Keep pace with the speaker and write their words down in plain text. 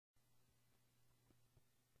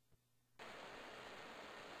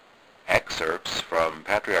excerpts from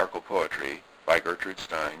Patriarchal Poetry by Gertrude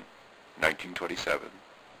Stein, 1927,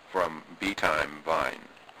 from B-Time Vine.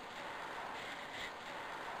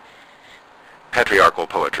 Patriarchal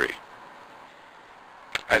Poetry.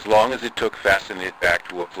 As long as it took fastening it back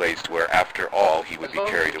to a place where after all he would be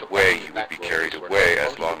carried away, he would be carried away.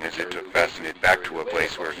 As long as it took fastening it back to a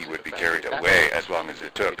place where he would be carried away, as long as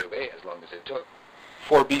it took.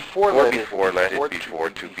 For before let it before,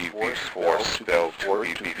 to be before, spelled to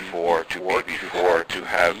be before, to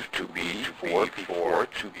have, to be, before,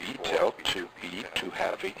 to be, dealt, to be, to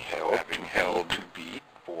having held, to be,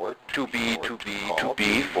 for, to be,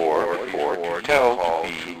 for, to tell,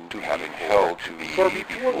 to having held, to be, for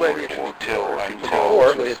before let it until, to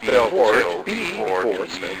be,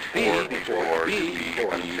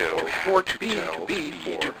 until, for to tell, to be,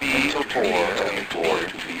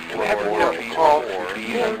 to have call, to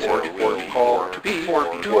be, until, call, to be,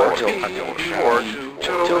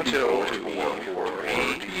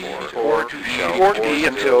 for, to be,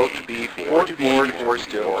 until, to be, for, to be, before,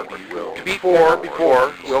 still, to be, for,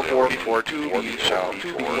 before, will, for, before, to be, shall,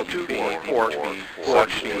 to be, for,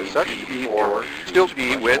 such, to be, for, still to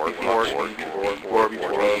be, with, before, to be,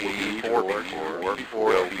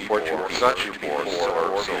 for, to, such, to be,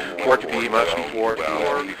 for, to be, must, before,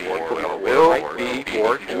 will, be,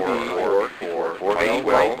 for, to be, for, be,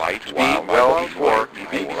 well, might, to be, well, before,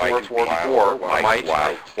 might,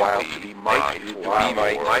 while, to be, might, to be,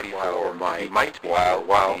 might, while, to be, might, before, might,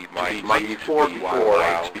 while,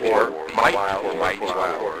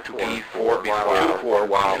 to be, for,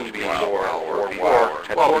 while, to be, for,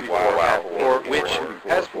 which,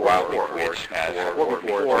 as for, which, as for,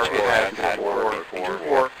 which, has, had, for,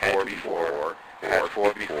 before, had,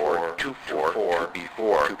 for, before, to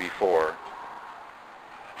before,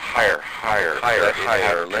 higher,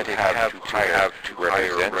 let it have, to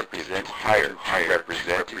represent, higher, to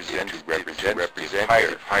represent,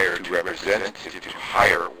 higher, to representative, to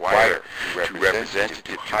higher, wire, to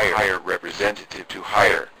representative, higher, representative, to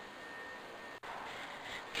higher.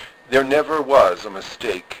 There never was a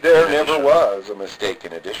mistake.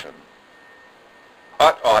 In addition.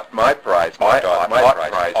 My prize, with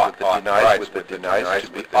the denies, with the denies, to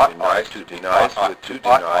be denies, to denies, with two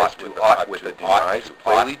denies, with the denies,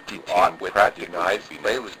 plainly detained,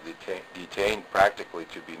 detained practically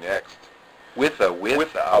to be next. With a would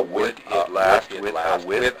it last, with a have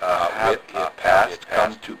it past,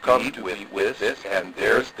 come to be with this, and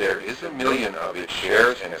there is a million of it,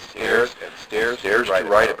 shares and stairs to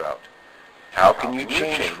write about. How can you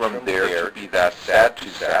change from there to be that sad to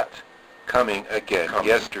sat? Coming again,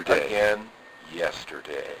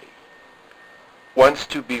 yesterday. Once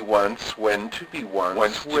to be once, when to be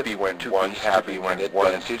once, to be happy, when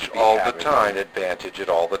advantage all the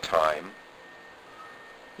time,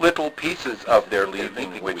 little pieces of their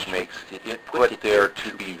leaving, which makes it put there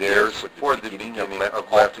to be theirs for the beginning of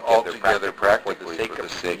left altogether practically for the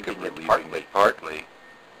sake of leaving partly.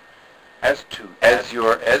 As to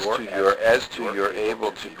your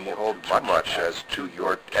able to behold too much, as to be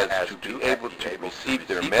able to receive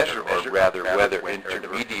their measure, or rather whether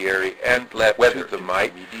intermediary and left to the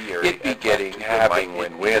might, it be getting, having,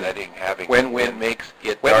 when makes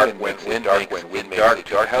it dark, when dark,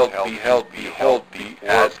 to behold, be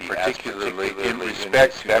as particularly in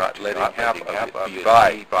respect to not letting half of it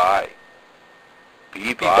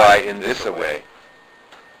be by in this a way.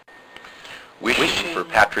 Wishing for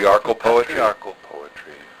patriarchal poetry.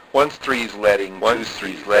 Once threes letting, two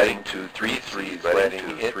threes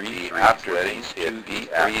letting, it be after these, it be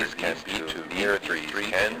threes can be too near, threes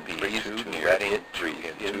can be too near, it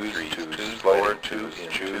twos, slower twos,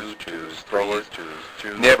 twos, slower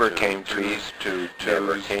twos, never came trees,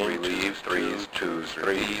 relieves threes, twos,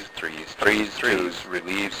 relieves twos,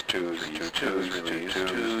 relieves twos, relieves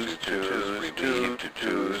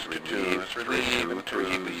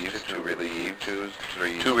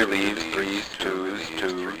two relieves threes, twos,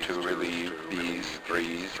 to relieve these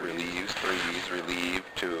threes, relieves threes, relieve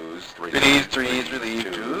twos, relieves threes,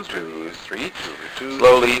 relieve twos,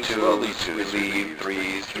 slowly to relieve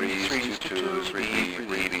threes, twos,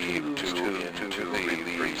 relieve two, into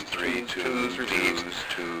relieve threes, twos, relieves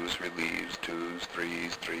twos,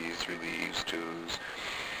 threes, relieves twos.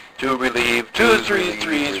 To relieve twos, threes,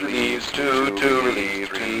 relieves two, to relieve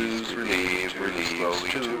twos, relieves, slowly,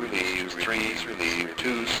 two relieves, threes, relieve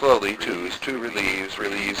two, slowly, twos, two relieves,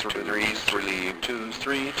 threes, relieve twos,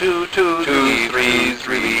 threes, two, threes,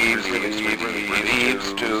 relieves,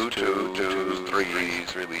 relieves two,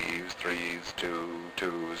 threes, relieves, threes,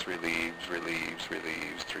 twos, relieves, threes,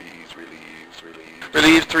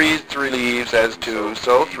 relieves, threes, relieves as two,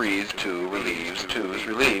 so threes, two relieves, twos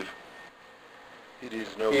relieve. It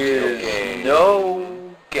is no gain.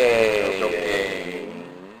 No gain.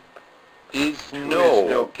 Is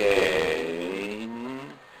no gain.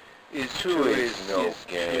 Is two is no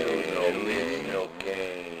gain. No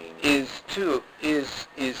gain. Is two is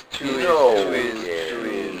no is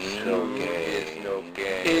no gain. No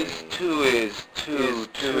gain. Is two is two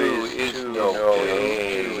is no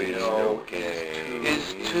gain. No gain.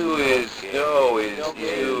 Is two is no is no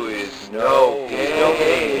gain. Is no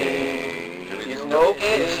gain. Is no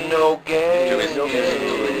gain. Is no gain.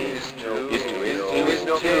 Is no gain. Is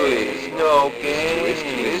no gain.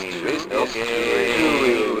 Is no gain.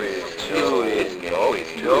 Two is no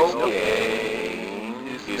gain.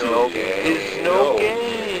 Is no gain. Is no gain.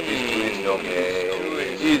 Is no gain.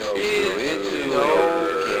 Is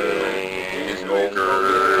no gain.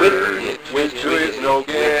 With two is no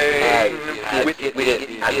gain. With it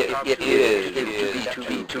is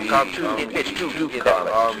to come to in which to come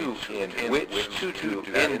in which to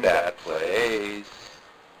in that place.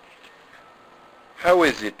 How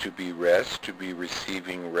is it to be rest, to be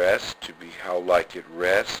receiving rest, to be how like it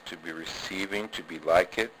rest, to be receiving, to be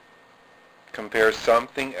like it? Compare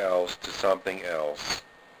something else to something else,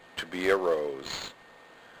 to be a rose.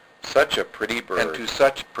 Such a pretty bird, and to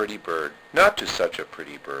such a pretty bird, not to such a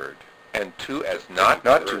pretty bird, and to as not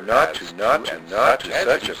to such a pretty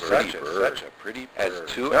bird, as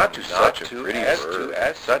to not to such a pretty bird,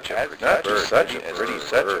 as such a not to such a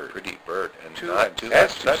pretty bird, and not to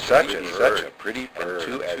as to such a pretty bird,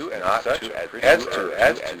 and to as not to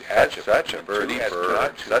as to such a pretty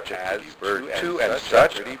bird, such as bird, to and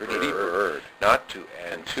such a pretty bird, not to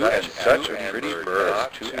and to and such a pretty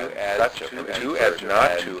bird, to as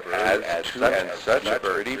not to as to and such a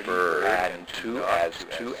pretty bird, and to as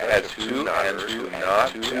to and to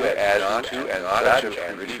not to as to and such a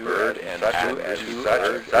pretty bird, and to as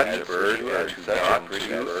such a bird, and to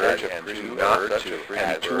not to not to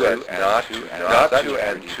and to as not to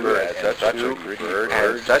and to as such a pretty bird,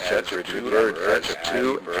 and such a pretty bird, such a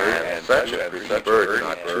to and such a pretty bird,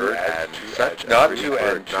 not to and such not to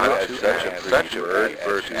and to as such a pretty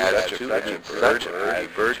bird, as to such a pretty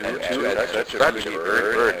bird, and to as such a pretty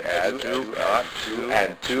bird, as to not to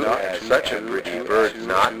and to as such a pretty bird,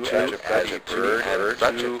 not to such a pretty bird,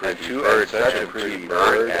 such a pretty bird, such a pretty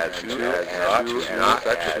bird, as to not to and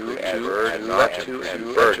such a pretty bird, not to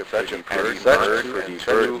and bird, such a pretty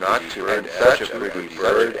bird, not to and such a pretty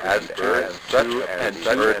bird, as to and such and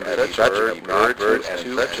such and such a not bird,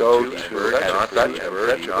 and such so to not such a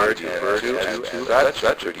bird, not to and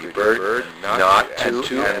such a pretty bird, not to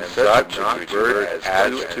and such a bird,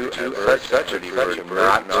 as to and such a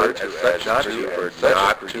bird, not to as such a bird,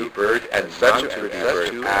 not to bird, and such a pretty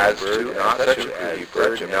bird, as to not such a pretty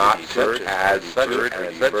bird, not such as such a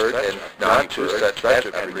pretty bird, and not to such a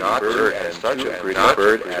pretty bird, and such a pretty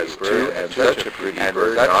bird, as to and such a pretty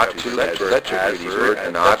bird, not to as such a pretty bird,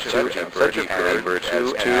 and not to and such a pretty bird,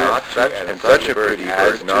 as to not such and such a pretty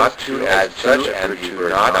bird, not to as such a pretty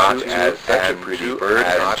bird, not to as such a pretty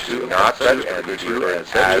bird, not to not such a pretty bird, and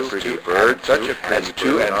such a pretty bird, such a pretty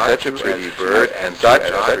to and such a pretty bird, and such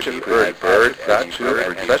a pretty bird, such to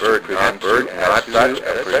and such a pretty bird, not such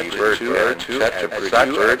a pretty bird, and such a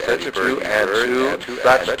pretty bird, such a pretty and to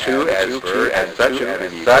such to as bird, and such a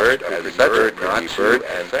pretty bird, as such a pretty bird,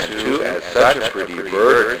 and to as such a pretty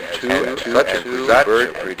bird, to and such a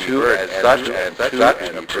bird, to as such and such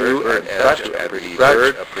a bird, and such a pretty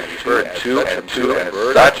bird, to and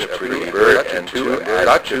such a pretty bird, and to as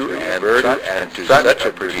such a bird, and to such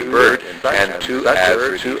a pretty bird, and to as such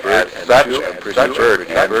a pretty bird, and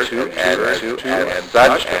to and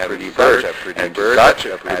such a pretty bird, and such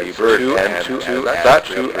a pretty bird, and to such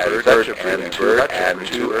a bird,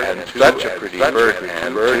 and to and such a pretty bird,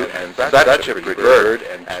 and such a pretty bird,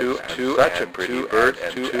 and to such a pretty bird,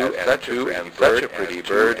 and to such a pretty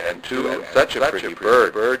bird, and to such a pretty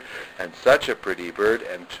bird, and such a pretty bird,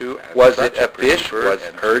 and to was it a fish? Was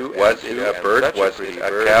it heard? Was it a bird? Was it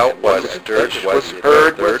a cow? Was it dirt? Was it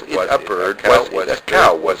heard? Was it a bird? Was it a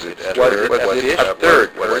cow? Was it a bird? Was it a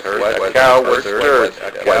third? Was it a cow? Was it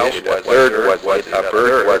third? Was it a third? Was it a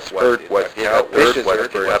bird? Was heard? Was it a fish? Was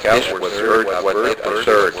it a fish? Was heard? Was it a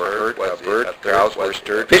third? Heard? A bird? Cows were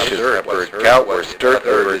stirred. Fishes, a bird, cow were stirred.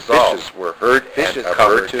 Fishes were heard. Fishes, a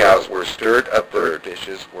bird, cows were stirred. A bird.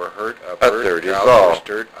 Fishes were heard. A third is all.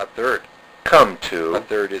 A third. Come to. A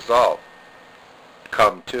third is all.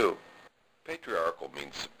 Come to. Patriarchal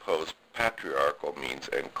means suppose. Patriarchal means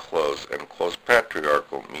enclose. Enclose.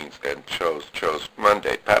 Patriarchal means and chose. Chose.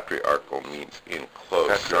 Monday. Patriarchal means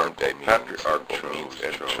enclose. Sunday. Patriarchal means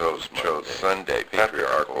and chose. Chose. Sunday.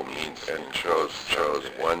 Patriarchal means and chose. Chose.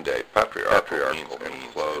 One day. Patriarchal means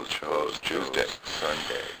enclose. chose Tuesday.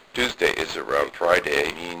 Sunday. Tuesday is around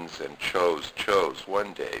Friday, means and chose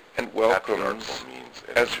one day, and welcomes means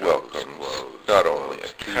as welcomes not only a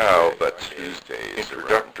cow but Tuesday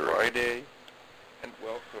introductory Friday, and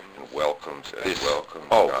welcomes as welcomes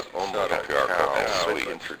not only patriarchal as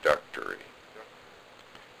introductory.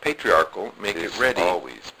 Patriarchal, make it ready.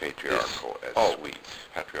 Always patriarchal as always.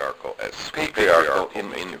 Patriarchal as sweet. Patriarchal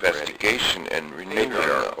in investigation and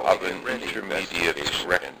renewal of an intermediate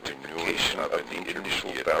rectification of the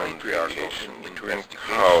initial boundaries between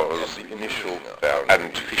cows, the initial boundary,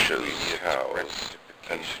 and fishes, cows,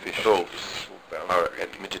 and fish. Both are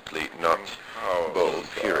admittedly not both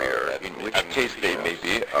inferior, in which case they may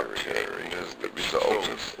be obtained as the result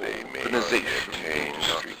of organization,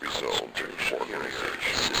 result of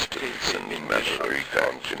organization, systems, and matter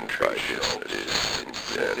function by businesses,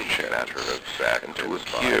 instead matter of fact, and to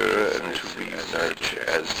appear and to reunite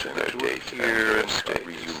as to their date here and to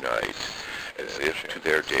reunite as if to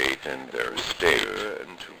their date and their state,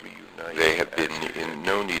 and to reunite. They have been in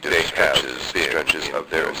no need of stretches of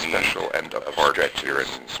their especial and apart here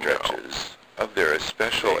and stretches of their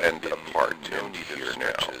especial and apart no need of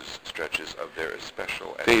stretches of their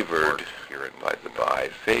especial and favored here and by the by,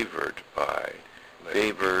 favored by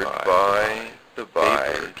the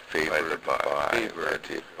by, favored by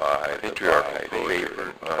patriarchal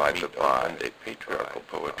favored by the by,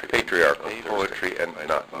 patriarchal poetry and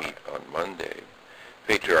not meet on Monday.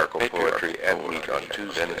 Patriarchal poetry and meet on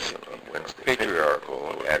Tuesday, on Wednesday.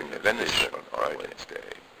 Patriarchal and venison on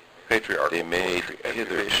Wednesday. Patriarchal they made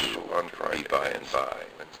hitherto on Friday, by and by.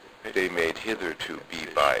 They made hitherto be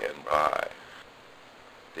by and by.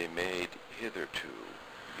 They made hitherto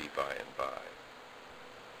be by and by.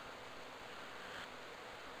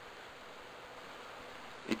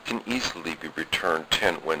 It can easily be returned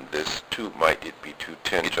 10 when this too might it be to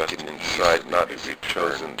 10 just inside, not as if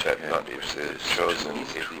chosen, that not as if chosen,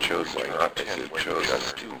 if chosen, not as if chosen,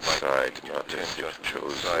 just inside, not as if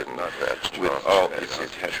chosen, not that with all as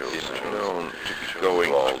it had been known to be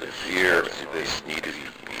going all the fear this needed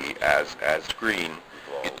to be as green,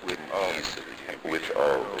 it would easily with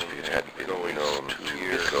all it had been known to be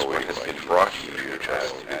going has been brought here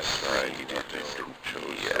just inside, to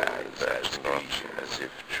be as not as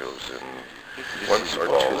if chosen. Once or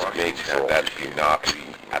two may have that be not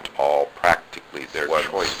at all practically their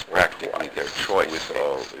choice, with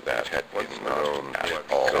all that had been known at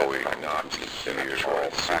all going not to be their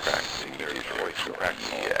choice, as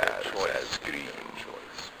green.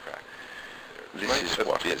 This is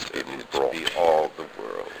what has been brought be all the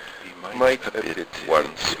world. Might a bit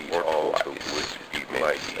once be all the would be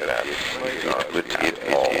might that it would it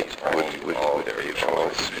all would be all it would be all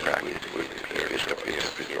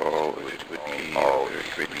it would be all the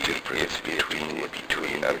difference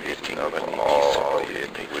between a bit of an all it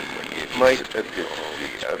would be might a bit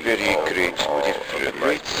a very great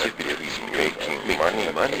difference between making money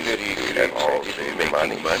very great making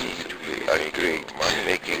money a great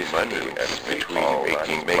making money as between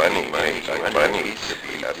making money making money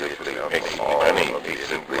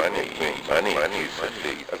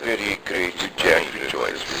a very great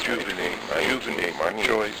rejoice, rejuvenate,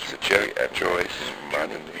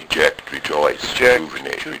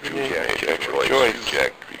 rejoice,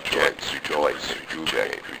 reject, rejoice,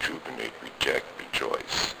 rejuvenate,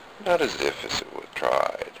 rejoice. Not as if it was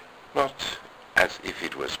tried, not as if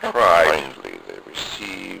it was tried. Kindly they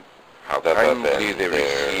receive, how kindly they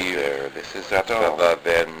receive, there, this is at all,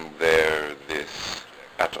 then there, this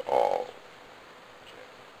at all.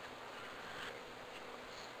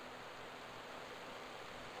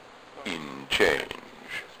 In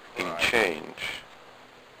change,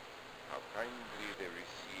 how kindly they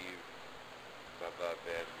receive,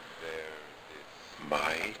 then there, this.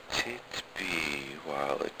 Might it be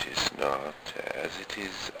while it is not as it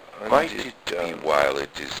is undid? Might it be while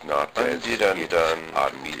it is not as it undone?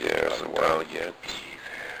 There's a while yet.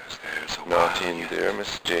 Not in their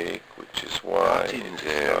mistake, which is why in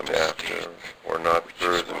their after, or not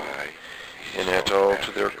further, in at all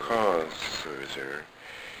to their cause, further,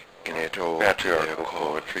 in it all patriarchal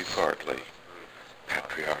poetry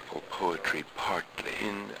partly,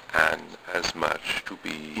 in and as much to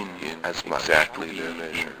be in as much exactly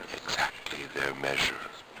their measure,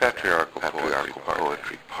 patriarchal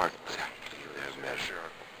poetry partly, exactly their measure.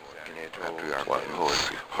 Patriarchal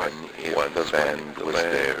poetry, when if the land was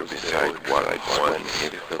there beside one,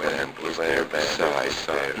 if the land was there beside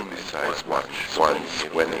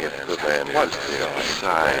when if the land was there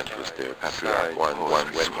beside, patriarchal one, when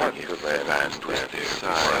if the land was there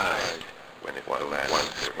beside, when if the land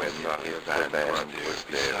was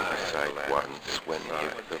there beside once, when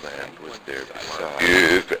if the land was there beside,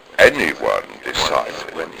 if anyone decided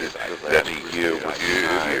that a year was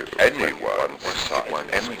here, anyone decided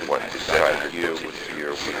that a year was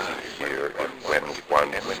here, and when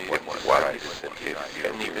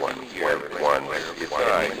one was, if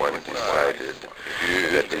anyone decided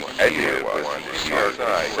that a year was here,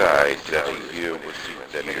 decide that a year was here,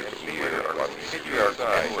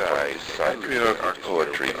 patriarchal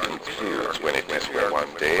poetry concludes when it is one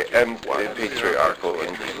day, and patriarchal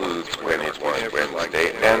includes when it is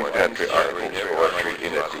Wednesday, and patriarchal poetry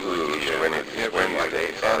includes when it is Wednesday,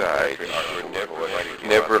 and I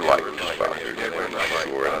never liked to bother,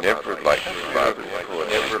 never liked to bother,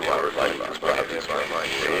 never liked to bother,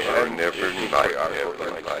 never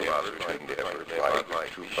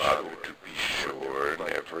to be sure,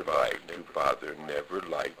 never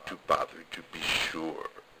liked to bother, to be sure.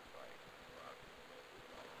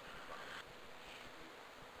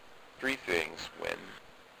 Three things when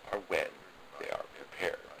they are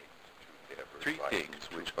prepared. Three things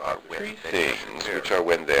which are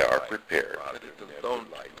when they are prepared.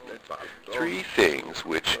 Three things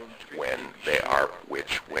which when they are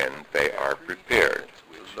prepared.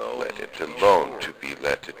 Let it alone, to be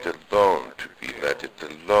let it alone, to be let it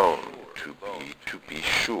alone, to be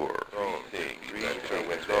sure.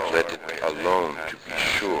 Let it alone, to be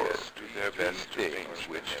sure.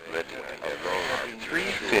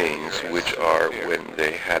 Three things which are when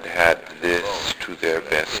they had this to their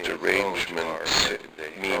best arrangements,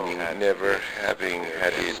 meaning never having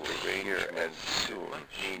had it here as soon,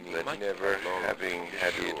 never having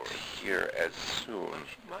had it here as soon.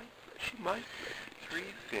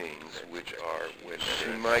 Three things which are when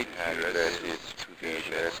she might be let it to the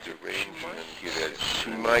best arrangement,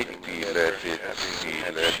 she might be let it be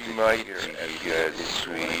let, she might be let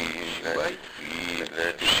it be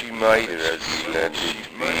let, she might be let it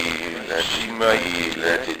be let, she might be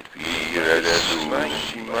let it be let soon,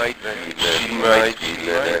 she might be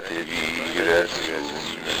let it be let soon,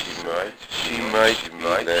 she might be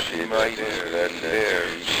let it there,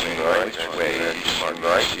 she might wait,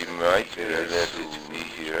 she might be let it be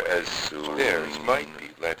here as soon, theirs might be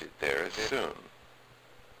let it there as soon.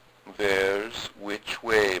 Theirs, which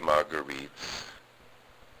way, Marguerites?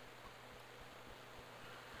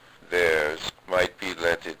 Theirs might be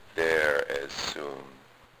let it there as soon.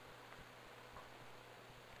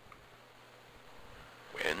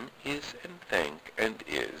 When is and thank and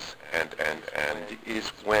is and is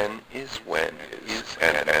when is when is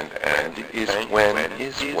and is when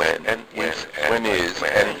is when and is when is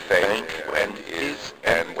and thank and is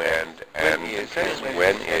and when is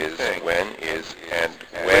when is and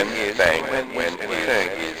when is thank when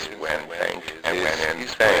thank is when thank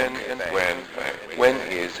and when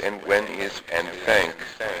is and when is and thank.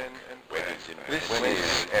 This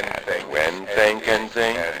is and thank when thank and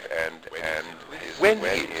thank and when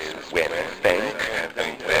is when thank and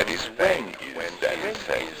that is when that is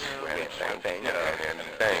thank and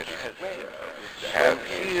thank. Have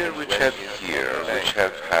here which have here which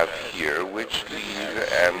have here which leave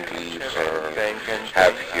and leave her.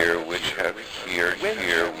 Have here which have here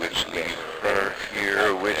which leave her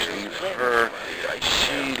here which leave her.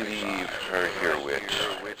 She leave her here which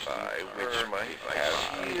have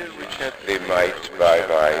here which have they might by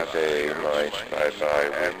they might by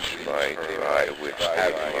which might by which they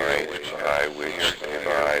might by which they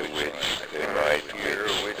by which they might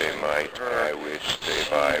which they might by which they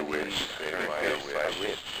by which they might by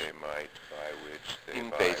which they might by which in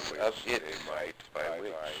base of it might by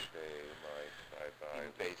which they might in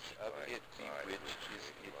base of it be which is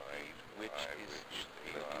it be which is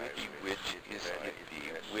it be which is it be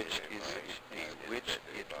which is it be which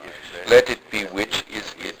it is let it be which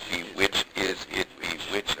is it be which is it be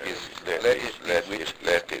which is let it which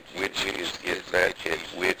let it which is it let it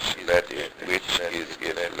which let it which is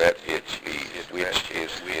it let it be which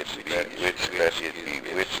is it be which let it be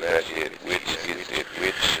which let it which is it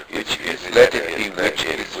which is let it be which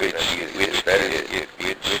is which let it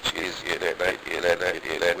which is it let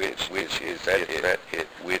it which is it let it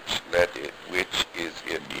which let it which is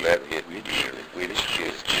it let it which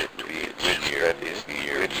is it be which let it be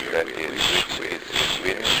which let it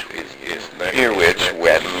which is near which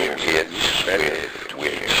when it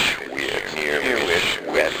which near which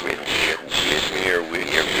when which near which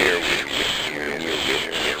near near which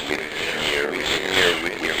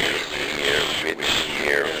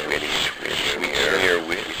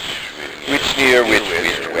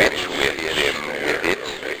them with it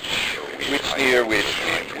which near which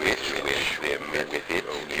them with it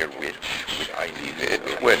near which I leave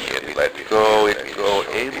it when it let go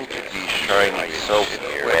able to be shiny so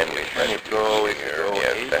when it go able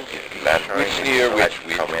to let which near which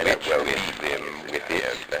come and it will leave them with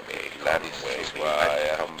it This is why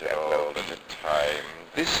after all the time.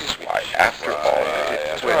 This is why after all the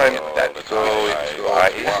time that so it's why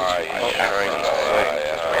it's shining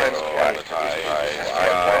time all the time.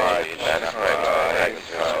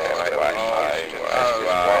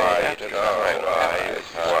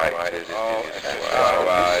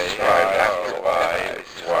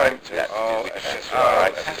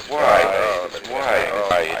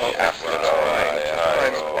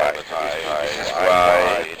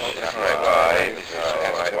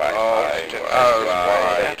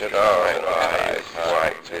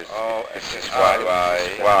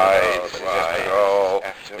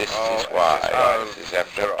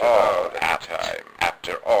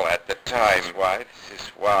 That's right. This is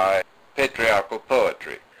why patriarchal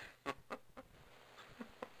poetry.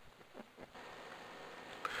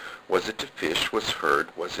 Was it a fish was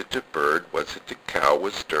heard? Was it a bird? Was it a cow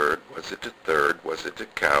was stirred? Was it a third? Was it a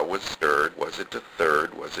cow was stirred? Was it a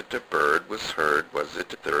third? Was it a bird was heard? Was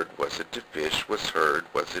it a third? Was it a fish was heard?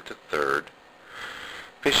 Was it a third?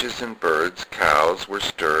 Fishes and birds, cows were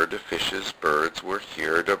stirred, fishes, birds were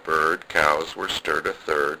heard, a bird, cows were stirred, a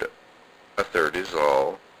third is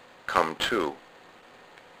all, come to.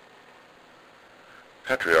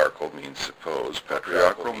 Patriarchal means suppose,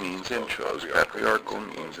 patriarchal means in chose, patriarchal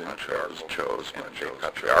means in chose Monday,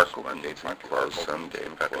 patriarchal means enclose Sunday,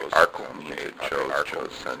 patriarchal means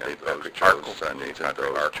chose Sunday, patriarchal Sunday,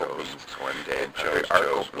 patriarchal means one day,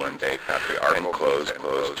 patriarchal one day, patriarchal close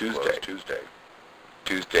Tuesday.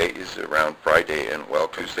 Tuesday is around Friday and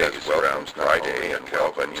welcome. Tuesday is around Friday and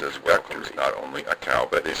welcome is welcome is not only a cow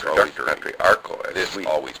but is always patriarchal. This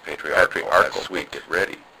always patriarchal. Sweet, get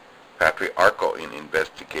ready. Patriarchal in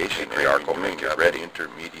investigation. Patriarchal make it ready.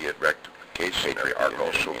 Intermediate rectification. Patriarchal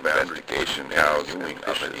initial investigation. Cows doing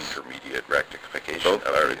of an intermediate rectification. Both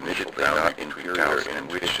are admittedly not inferior, in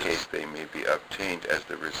which case they may be obtained as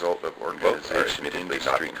the result of organization in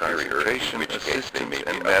industry concentration, which case they may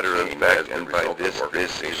be matter of fact, and by this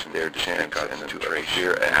is their chance and to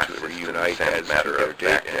appear and to reunite as matter of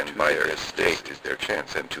fact, and by their estate is their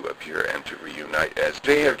chance and to appear and to reunite as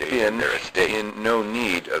they have been in no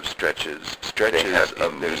need of stretches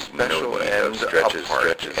of their special and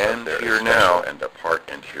apart and here now and apart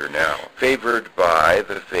and here now. Favored by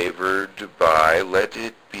the favored by, let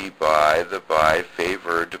it be by the by,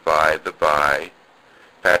 favored by the by.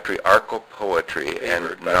 Patriarchal poetry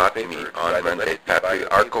and not me on Monday.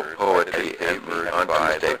 Patriarchal poetry and me on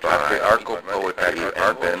Tuesday. Patriarchal poetry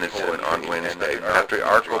and venison on Wednesday.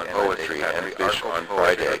 Patriarchal poetry and fish on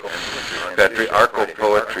Friday. Patriarchal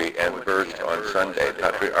poetry and birds on Sunday.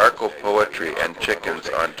 Patriarchal poetry and chickens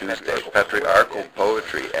on Tuesday. Patriarchal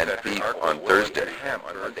poetry and beef on Thursday.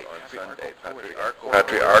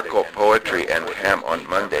 Patriarchal poetry and ham on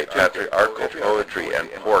Monday. Patriarchal poetry and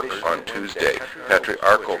pork on Tuesday.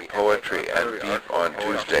 Patriarchal poetry and beef on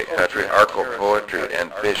Tuesday. Patriarchal poetry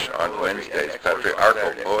and fish on Wednesdays.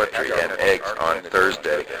 Patriarchal poetry and eggs on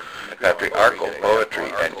Thursday. Patriarchal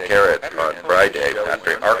poetry and carrots on Friday.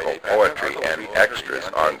 Patriarchal poetry and extras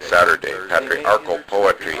on Saturday. Patriarchal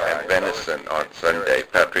poetry and venison on Sunday.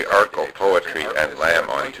 Patriarchal poetry and lamb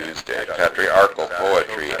on Tuesday. Patriarchal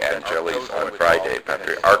poetry and jellies on Friday.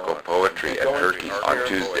 Patriarchal poetry and turkeys on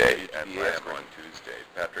Tuesday.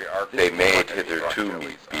 They made hitherto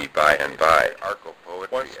be by and by.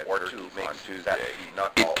 Once or two makes Tuesday.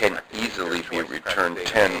 It can easily be returned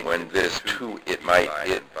 10 when this 2 it might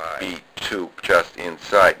it be 2 just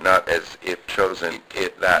inside, not as if chosen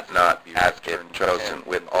it that not as if chosen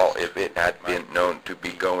with all if it had been known to be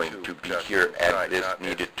going to be here and this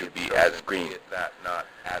needed to be as green.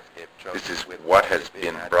 This is what has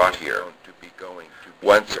been brought here.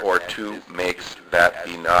 Once or two makes that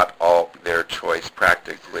be not all their choice,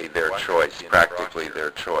 practically their choice, practically their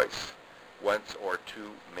choice. Once or two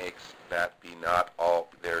makes that be not all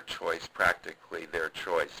their choice, practically their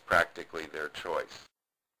choice, practically their choice.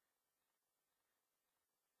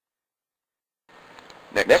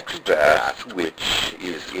 Next to vast, which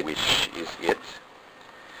is it.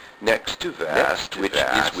 Next to vast,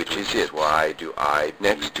 which is it. Why do I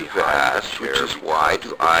next to vast, which is why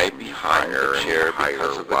do I behind the chair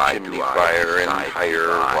because of the chimney fire and higher?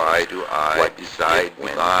 Why do I what beside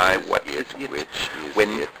when I what is which is when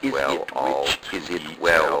it well all is it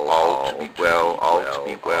well all to be well all to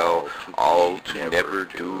be well all to never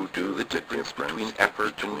do the difference between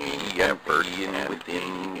effort and effort and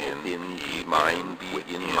within the mind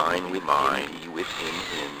be in mind with mind be within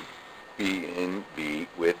in. Be in, be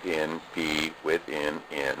within,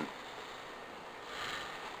 in.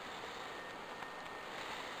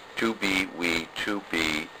 To be, we, to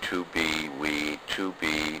be, we, to be, we, to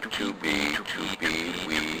be, we, to be,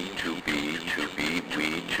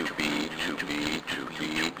 we, to be,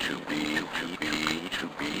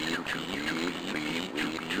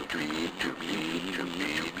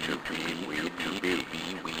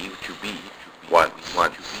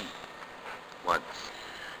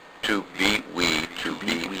 to be, we, to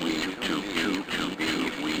be, we, to be,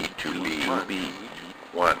 we, to be,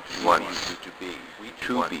 once, to be,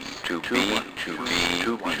 to be, to be, to be,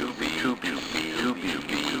 to be, to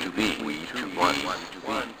be, to be, we, to one, once, to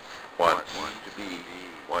be, once, to be,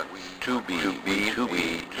 to be, to be, to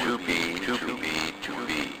be, to be, to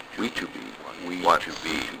be, we to be, we to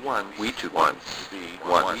be, one, we to once,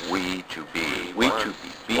 one, we to be, we to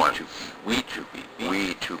be, one, we to be,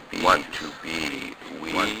 we to be, one to be,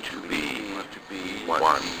 we to be, one, we to be, one to be,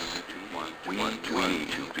 one, we to be, we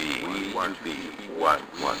to be, one, to be,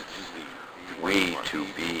 one, to be, we to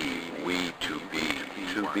be, one, to be, we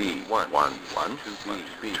to be, one, to be,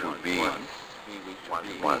 we to be, one, to be, we to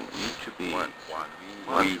be, one, we to be, one,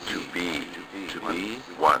 to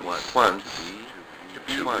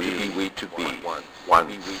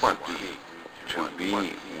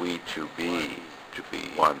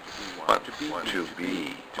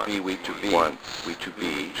be, we to be, one, to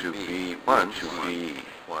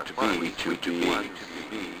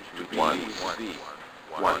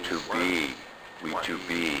be, we to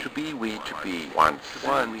be, we to be, one, to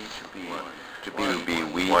be, we to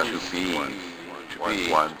be, one, to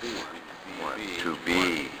be,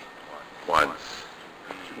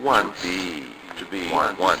 one, be, to be, one,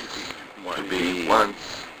 to be, one,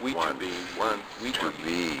 we to be, one, we to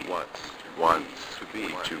be, one, to be,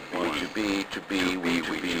 to be, to be, we to be,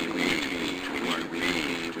 one, we to be, one, we to be, to be, one, we to be,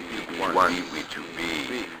 we to be, one, to be, we to be, one, we to be, one, one, we to be,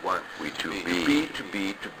 we to be, one, to be, we to be,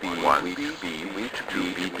 we to be, one, we to be, we to be,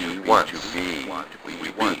 one, to be, we to be, one, to be, one,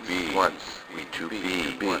 we to be,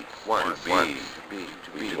 we to be,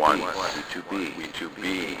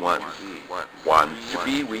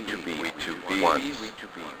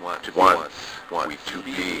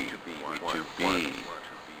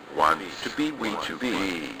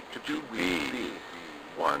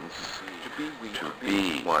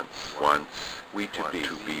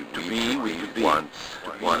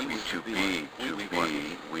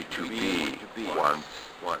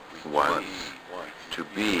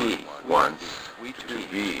 one, we to be, we to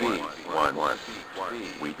be, one, to be, one,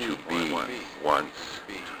 we to be, one, we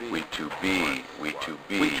to be, one, we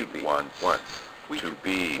to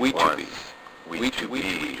be, we to be, one, we to be,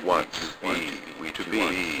 we to be, we to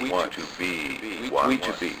be, one, we to be, one, to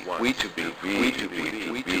be, we to be, we to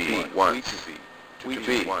be, we to be, one, to be,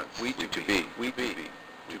 we to be, we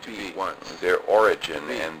to be, one. Their origin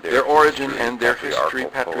and their history,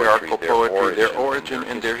 patriarchal poetry, their origin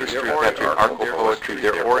and their history, patriarchal poetry,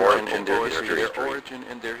 their origin and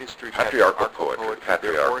their history, patriarchal poetry,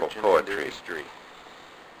 patriarchal poetry,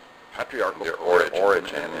 patriarchal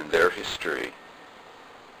origin and their history,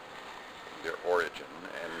 their origin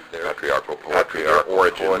and their patriarchal poetry, their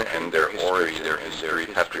origin and their history,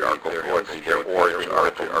 patriarchal poetry, their origin,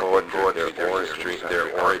 poetry, their history, their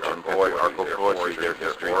origin, patriarchal poetry, their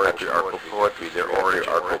history, patriarchal poetry, their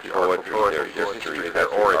origin, poetry, their history, their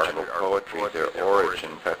origin, poetry, their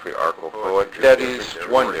origin, patriarchal poetry, that is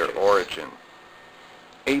one, their origin,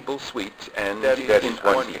 able, sweet, and that is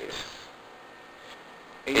one case.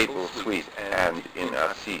 Able, sweet, and in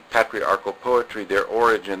a seat. Patriarchal poetry, their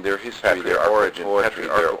origin, their history, their origin, poetry,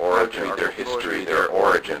 their origin, their history, their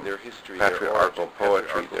origin, patriarchal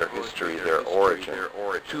poetry, their history, their origin.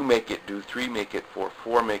 2 make it, do 3 make it,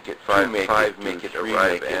 4 make it, 5 make it,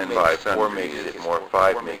 arrive, and 4 make it, more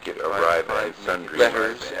 5 make it, arrive, and sundry.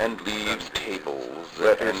 Letters and leaves, tables,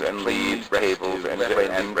 letters and leaves, tables, and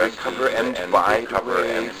recover and buy, cover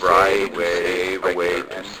and ride, away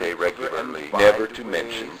to say regularly, never to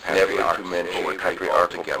mention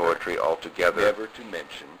patriarchal poetry altogether. Never to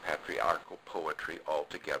mention patriarchal poetry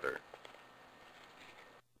altogether.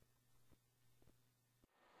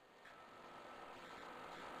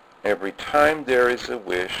 Every time there is a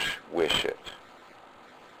wish, wish it.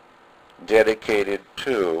 Dedicated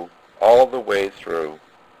to, all the way through.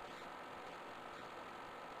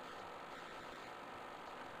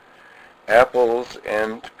 Apples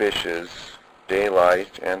and fishes,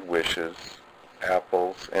 daylight and wishes.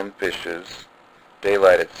 Apples and fishes,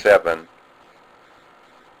 daylight at 7,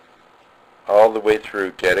 all the way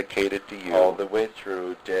through, dedicated to you, all the way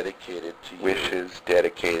through, dedicated to you, wishes,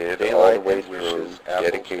 dedicated, daylight, all the way through,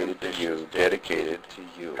 dedicated to you, dedicated to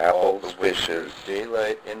you, apples, fishes,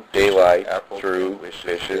 daylight and daylight through,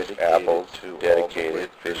 fishes, apples, dedicated,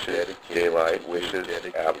 fishes, daylight, wishes,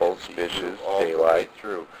 apples, fishes, daylight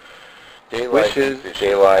through. Wishes,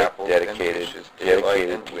 daylight, dedicated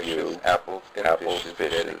to you, apples, fishes,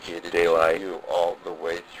 daylight, you, all the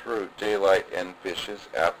way through, daylight and fishes,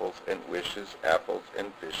 apples and wishes, apples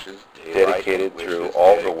and fishes, dedicated through,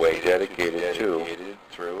 all the way, dedicated to,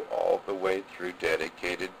 through, all the way through,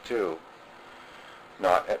 dedicated to,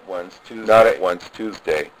 not at once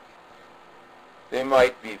Tuesday, They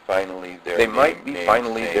might be finally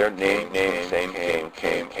their name,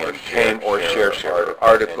 came, or share,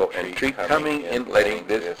 article, entry, coming in, letting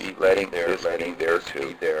this be there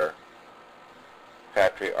too.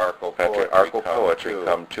 Patriarchal poetry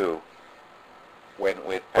come too. When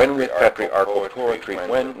with patriarchal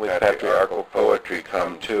poetry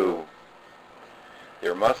come too.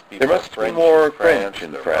 There must be more French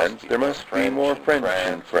in France. There must be more French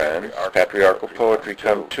in France. Patriarchal poetry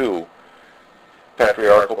come too.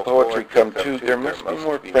 Patriarchal poetry come too. There must be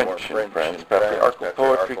more French in France. Patriarchal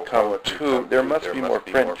poetry come too. There must be more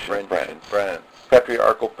French in France.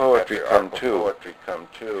 Patriarchal poetry come too.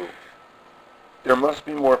 There must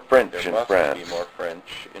be more French in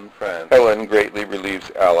France. Helen greatly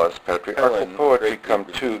relieves Alice. Patriarchal poetry come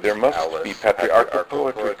too. There must be patriarchal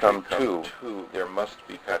poetry come too. There must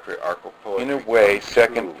be patriarchal poetry. In a way,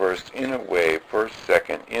 second verse. In a way, first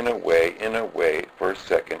second. In a way, first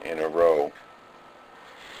second in a row.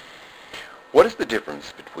 What is the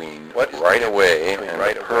difference between right away and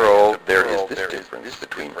the pearl? There is this difference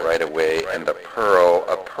between right away and the pearl.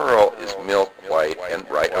 A pearl is milk white and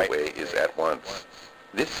right away is at once.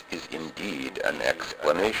 This is indeed an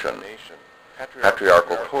explanation.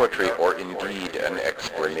 Patriarchal poetry, or indeed an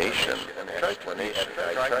explanation.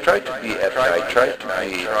 Try to be at night, try to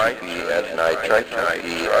be at night, try to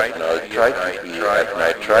be at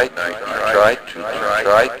night, try to be at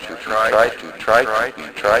night,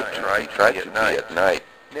 try to be at night.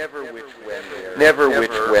 Never which,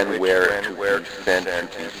 when, where, to be sent,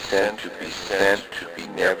 to be sent, to be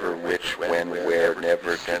never which, when, where,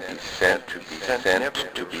 never to be sent, to be sent,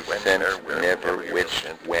 never which,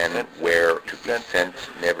 when, where, to be sent,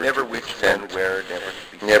 never which, sent, where,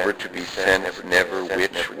 never to be sent, never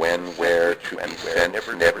which, when, where, to be sent,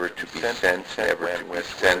 never to be sent, never to be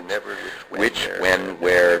sent, which, when,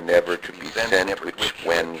 where, never to be sent, which,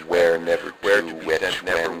 when, where, never to, which,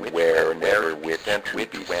 when, where, never which, to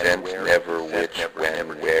be sent, never which, when,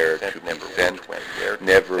 where, to be sent,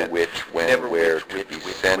 never which, when, where, to be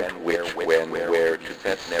sent, which, when, where, to be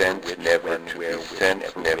sent, never to be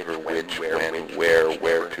sent, never which, when,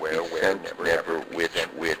 where, to be sent, never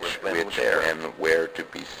which, when, where, to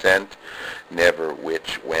be sent, never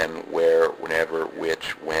which, when, where, never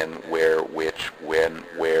which, when, where, which, when,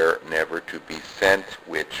 where, never to be sent,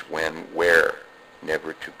 which, when, where,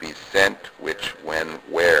 never to be sent, which, when,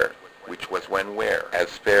 where, which was when, where,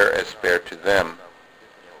 as fair to them,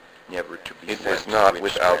 never to be sent. It was not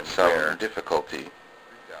without some difficulty.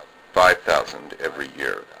 5,000 every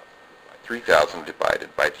year. 3,000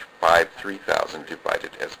 divided by 5, 3,000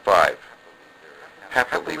 divided as 5.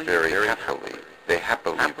 Happily, very happily. They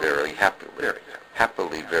happily, very happily.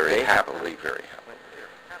 Happily, very happily.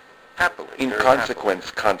 In consequence,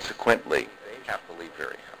 consequently. Happily,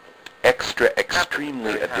 very happily. Extra,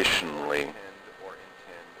 extremely, additionally.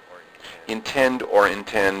 Intend, or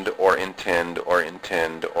intend, or intend, or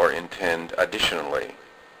intend, or intend, additionally.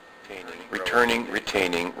 Returning,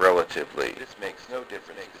 retaining, relatively.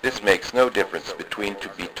 This makes no difference between to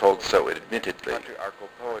be told so admittedly.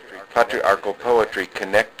 Patriarchal poetry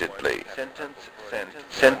connectedly.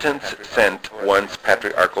 Sentence sent once.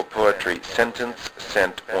 Patriarchal poetry. Sentence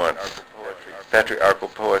sent once. Patriarchal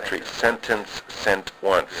poetry. Sentence sent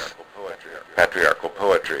once. Patriarchal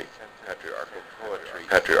poetry.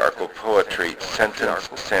 Patriarchal poetry. Sentence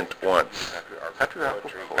sent once.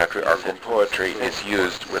 Patriarchal poetry is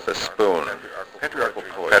used with a spoon. Patriarchal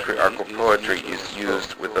poetry is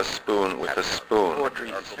used with a spoon, with a spoon.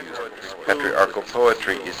 Patriarchal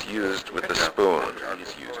poetry is used with a spoon.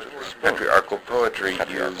 Patriarchal poetry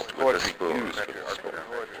used with a spoon.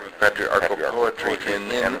 Patriarchal poetry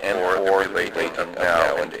in and or related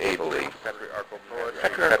now and ably.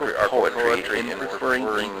 Patriarchal poetry in referring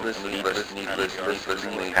needlessly,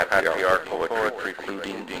 patriarchal poetry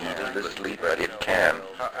precluding needlessly, but it can.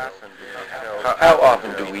 How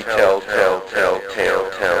often do we tell,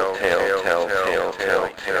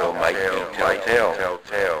 might be tell,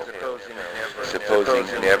 supposing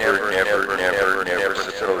never,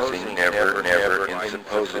 supposing never, in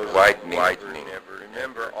supposed widening.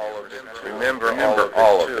 Remember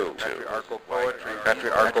all of it too.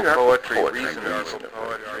 Patriarchal poetry, reasonable.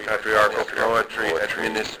 Patriarchal poetry,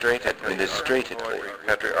 administratively.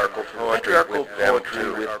 Patriarchal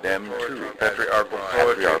poetry with them too. Patriarchal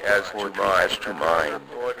poetry as to mind.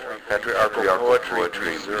 Patriarchal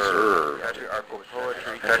poetry reserved.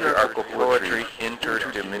 Patriarchal poetry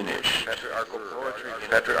interdiminished.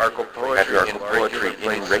 Patriarchal poetry in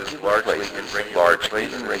regular places, largely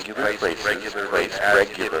in regular places, placed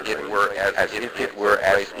regularly, as if it were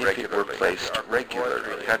placed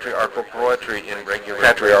regularly. Patriarchal poetry in regular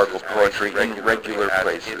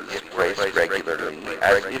places, placed regularly,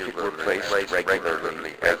 as if it were placed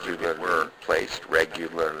regularly, placed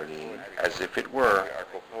regularly, as if it were.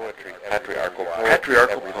 Patriarchal poetry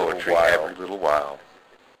every little while.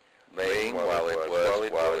 Laying while it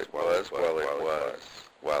was.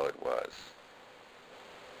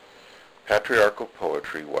 Patriarchal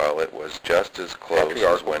poetry, while it was just as close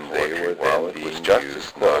as when they were then being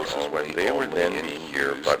used, not only being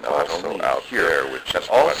here, but also out there, which is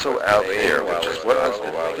also out there, which is what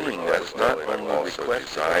husband feeling does not only request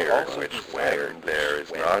desire, which when there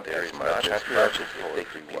is not as much as if they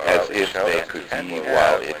could be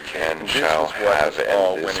while it can, shall have,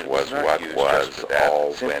 and this was what was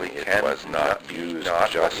all when it was not used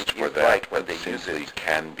just for that, but simply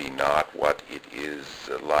can be not what it is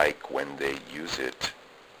like when they use it.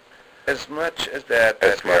 As much as that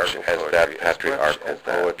patriarchal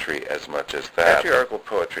poetry, as much as that patriarchal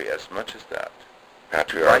poetry, as much as that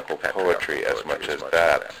patriarchal poetry, as much as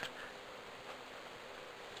that.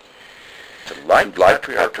 To like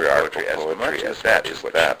patriarchal poetry as that is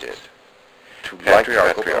what she did. To like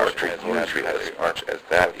patriarchal poetry as much as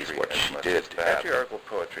that is what she did. Patriarchal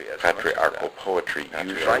poetry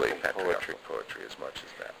usually poetry as much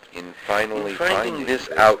as that. In finding this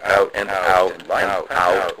out and about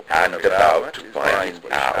to find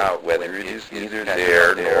out whether it is neither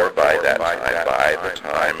there nor by that time, by the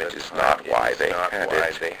time it is not why they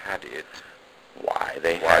had it. Why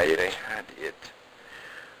they had it.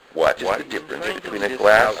 What is the difference between a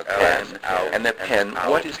glass pen and a pen?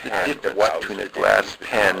 What is the difference between a glass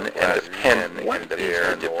pen and a pen? What is the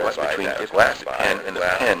difference between a glass pen and a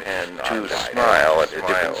pen? To smile at the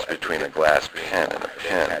difference between a glass pen and a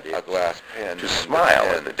pen. To smile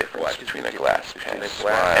at the difference between a glass pen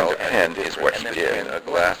and a pen is what he did. A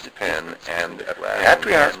glass pen and a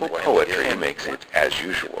patriarchal poetry makes it as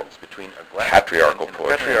usual. Patriarchal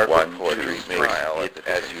poetry, 1, 2, 3, makes it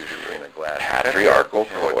as usual. Patriarchal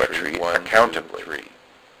poetry accountably.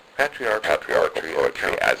 Patriarchal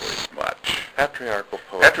poetry as much. Patriarchal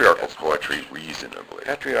poetry reasonably.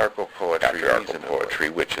 Patriarchal poetry,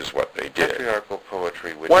 which is what they did. Patriarchal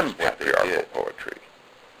poetry, which is what they did. 1 patriarchal poetry.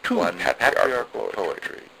 2 patriarchal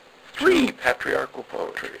poetry. 3 patriarchal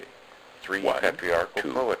poetry. 3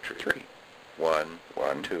 patriarchal poetry. 3. 1,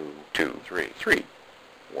 2, 3. 3.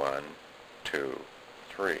 1, 2,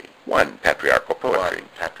 3. 1 patriarchal poetry.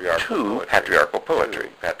 2 patriarchal poetry.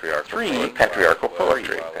 3 patriarchal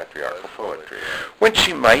poetry. When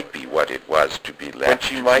she might be what it was to be left,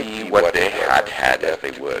 she might be what they had as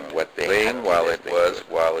they would, what they laying while it was,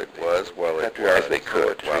 as they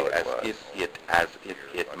could, as if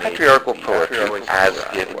it made patriarchal poetry, as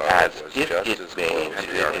if it made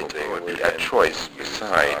it a choice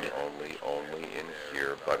beside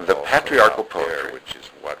the patriarchal poetry, which is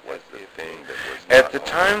what was the thing that was at the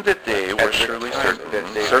time that they were certainly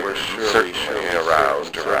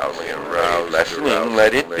aroused, lessening,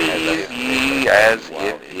 let it be as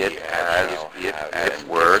if it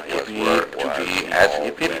were to be, as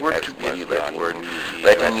if it were to be,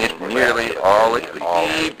 letting it nearly all it could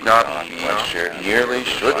be, not be, nearly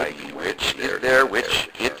should it be, which is there, which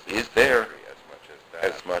it is there.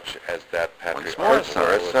 As much as that patriarchal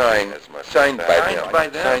poetry, signed by him,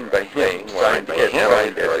 signed as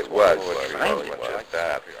it was,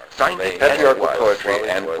 signed patriarchal poetry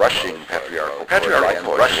and rushing patriarchal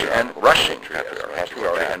poetry and rushing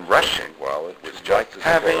while it was just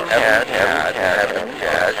having had,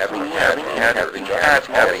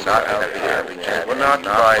 not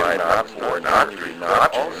by, not for, not three,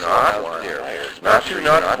 not two,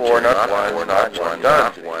 not four, not one,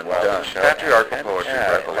 done. Patriarchal poetry,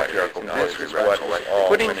 this is what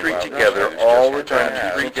putting 3 together all the time,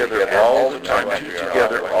 2 together all the time, 2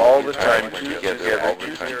 together all the time, 2 together,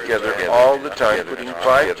 2 together all the time, putting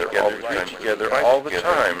 5 together, 3 together all the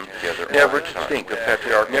time, never to think of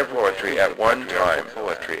patriarchal poetry at one time,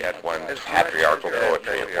 patriarchal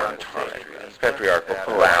poetry at one time. Patriarchal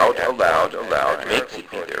poetry, allowed, makes it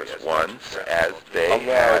be theirs once, as they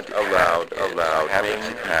had, allowed, makes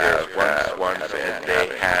it be theirs once, as they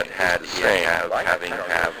had, the same,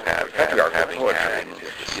 patriarchal poetry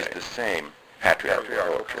is the same,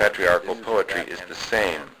 patriarchal poetry is the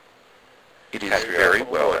same. It is very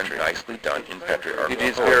well and nicely done in patriarchal poetry. It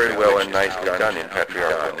is very well and nicely done in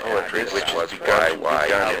patriarchal poetry, which was why,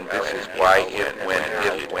 and this is why it, when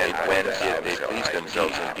did they please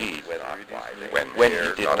themselves indeed. When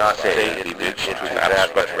he did not say it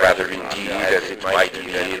perhaps, but rather indeed as it might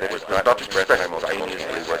be, it was not expressed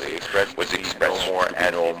simultaneously, was expressed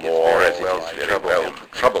no more as well to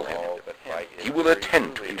trouble him. He will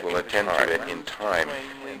attend to it in time.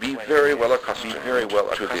 Be very well accustomed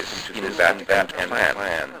to this in that and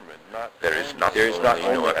plan. There is not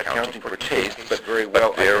only accounting for taste, but very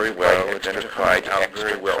well identified,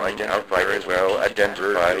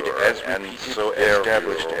 and so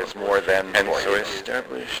established as more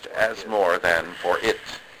than for it.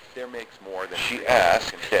 She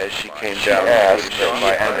asked as she came down, and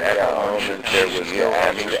at that moment there was no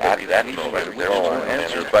answer. At that moment there was no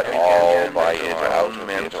answer, but all by it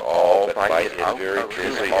meant all by it very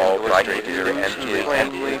clearly, all by it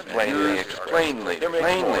and plainly.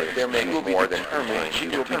 There may be more than determined. She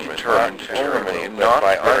will be determined not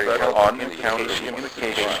by on implication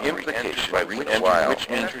by which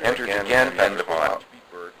means entered again and upon.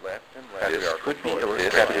 This could be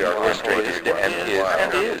illustrated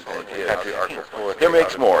and is patriarchal poetry. There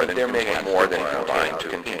makes more than combined to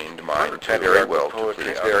contained mind. Very well to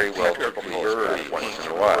please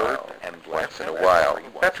once in a while.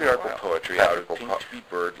 Patriarchal poetry out of pink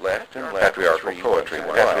bird left and left. Patriarchal poetry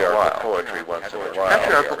once in a while.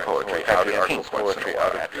 Patriarchal poetry out of pink.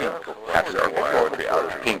 Patriarchal poetry out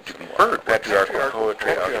of pink to be bird. Patriarchal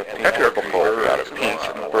poetry out of pink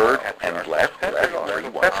bird and left.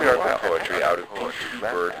 Patriarchal poetry out of pink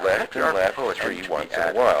bird left and left poetry once in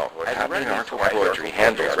a while. Patriarchal poetry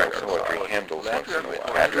handles once in a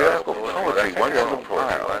while. Patriarchal poetry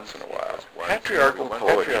once in a while. Patriarchal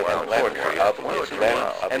poetry up is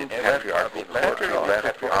left and patriarchal poetry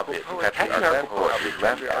left. Patriarchal poetry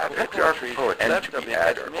left. Patriarchal poetry and to be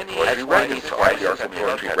added. Poetry writing to patriarchal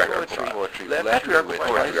poetry records. Patriarchal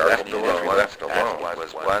poetry left alone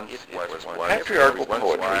was once. Patriarchal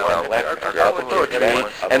poetry left patriarchal poetry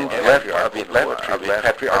and left of it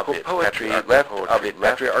patriarchal poetry left of it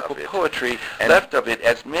patriarchal poetry and left of it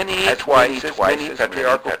as many twice as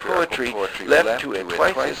patriarchal poetry left to it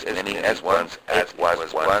twice as many as once it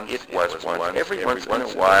was once every once in a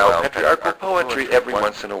while patriarchal poetry every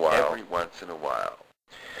once in a while.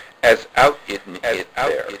 As out it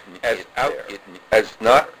there, as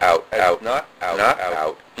not out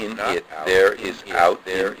in it there is out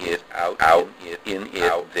in it in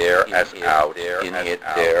it there as out in it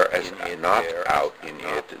there as not out in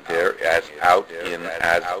it there as out in it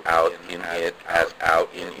as out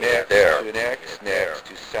in it there. Next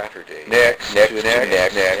to Saturday. Next to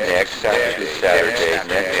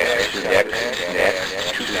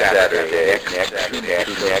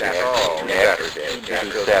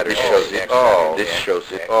Saturday. This shows it all. This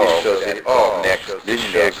shows it all. Next. This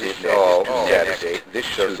shows it all. Saturday. This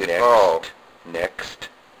shows it all. Next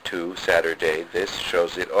to Saturday. This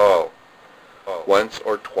shows it all. Once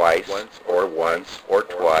or twice, or once or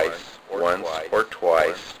twice, once or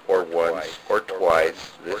twice, or once or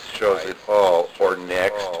twice. This shows it all. Or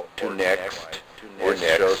next to next. Or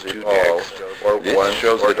next to next, or once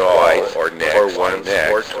shows it all, or next, or once,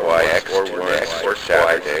 or twice, or once, or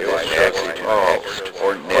Saturday, or next,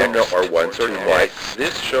 or next, or once, or twice.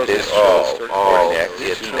 This shows it all, or next,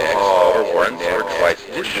 or once, or twice.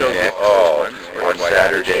 This shows it all, on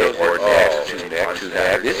Saturday, or next, to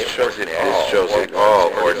next. This shows it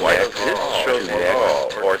all, or next, this shows it all,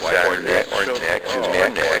 or Saturday, or next, to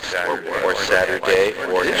next, or Saturday,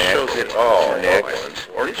 or this shows it all, next,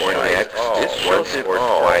 or next. This shows it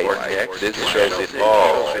all, or next, this shows it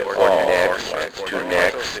all, or next, to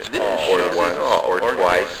next, or once, or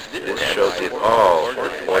twice, this shows it all,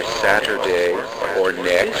 or Saturday, or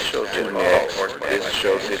next, to next, this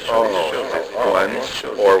shows it all, once,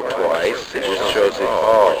 or twice, this shows it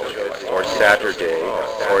all, or Saturday,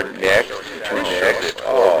 or next, to next,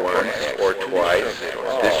 or once, or twice,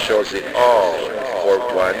 this shows it all, or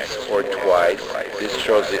once, or twice, this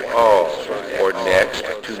shows it all, or next,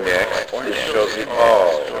 to next, this shows it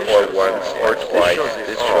all, or once, or twice,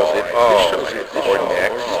 this shows it all, or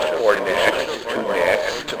next, to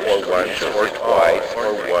next, or once, or twice,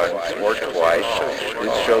 or once, or twice,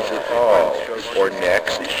 this shows it all, or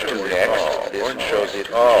next, to next, this shows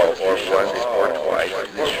it all, or once, or twice,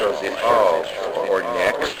 this shows it all, or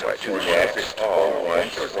next, to next, or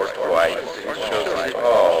once, or twice, this shows it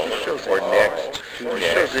all, or next, to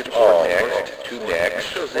next, or next, to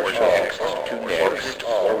next, or next, to next,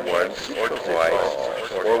 or once, or twice,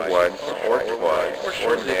 or once, or twice,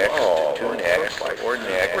 or next, to next, or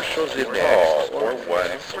next, or shows it next, or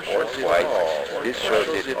once, or twice. This shows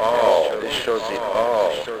it all, this shows it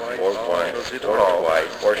all, or once, or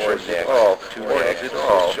twice, or shows it all, to next,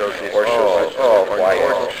 or shows it all,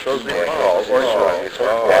 twice, shows it all, or shows it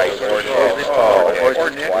twice, or shows it all, or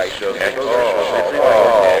twice, shows it all,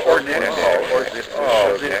 or next, or this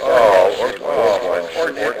shows it all, or once, or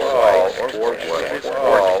twice, or once,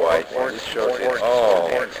 or twice, or this shows it all,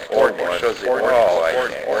 or once, shows it twice,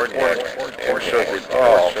 or next, or shows it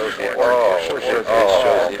all, shows it all, shows it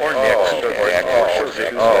all, or next, shows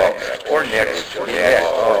it all, or next, or next,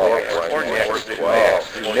 or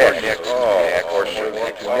next, or shows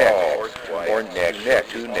it next, or next,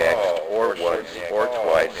 to next, or once, or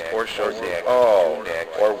twice, or shows it all,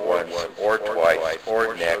 or once, or twice,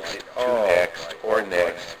 or next, to next, or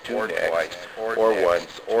next, to next, or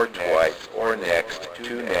once, or twice, or next,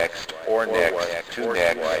 to next, or next, to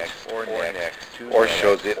next, or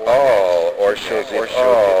shows it all, or shows it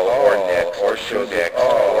all, or next, or shows it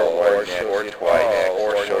all, or once, or twice,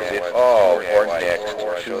 or shows it all, or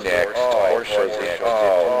next, to next, or shows it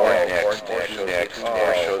all, or next, to next,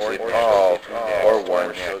 or shows it all, or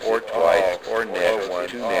once, or twice, or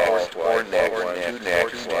next, to next, or next, to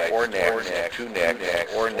next, or next, to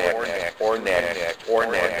next, or next, or next, or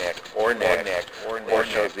next, or next, or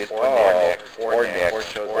shows it all, or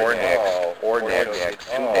next, or next, or next,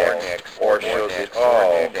 to next, or shows it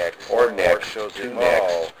all, or next, to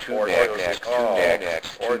next, to next, to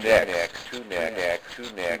next, or next, to next, to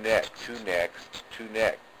next, to next, to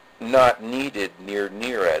next. Not needed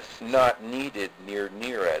nearest, not needed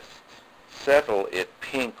nearest. Settle it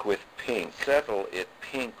pink with pink, settle it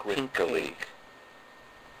pink with pinkily,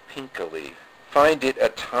 pinkily. Find it a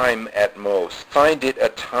time at most, find it a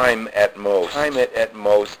time at most, time it at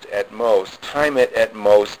most, time it at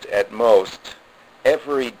most,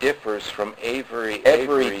 Every differs from every,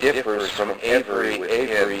 every differs from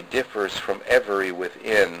every differs from every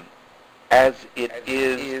within. As it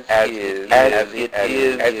is, as it is, as it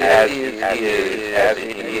is, as it is, as it is, as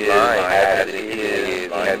it is, in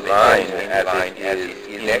line, as it is,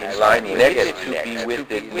 in line, next to be with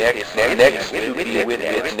it, next to be with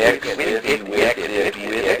it, next to be with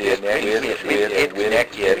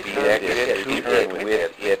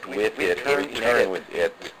it, with it, return with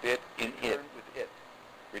it, in it,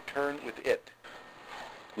 return with it.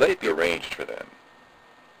 Let it be arranged for them.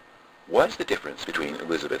 What's the difference between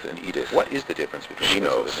Elizabeth and Edith? What is the difference between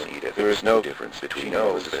Elizabeth and Edith? There is no difference between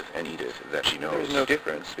Elizabeth and Edith that she knows. There is no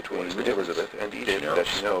difference between Elizabeth and Edith that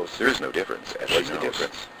she knows. There is no difference as she knows. What is the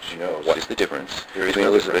difference? She knows. What is the difference between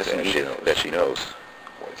Elizabeth and Edith that she knows?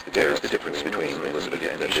 What is the difference? There is the difference between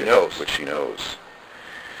Elizabeth and Edith which she knows.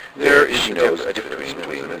 There is a difference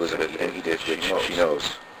between Elizabeth and Edith which she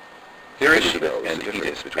knows. There is Elizabeth and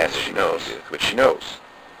Edith as she knows, which she knows.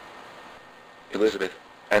 Elizabeth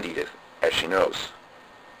and Edith as she knows.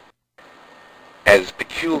 As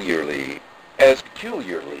peculiarly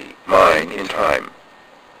mine in time.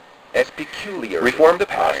 As peculiar. Reform the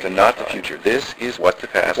past and not the future. This is what the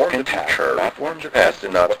past can teacher. Reform the past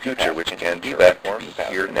and not the future, which can be left to be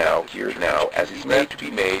here now, as is made to be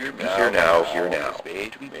made to be here now,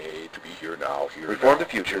 Made to be made to be here now, Reform the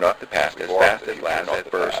future, not the past, as fast, as last, as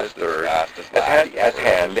first, as third, as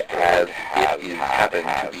hand, as it is happened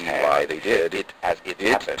to be why they did it, as it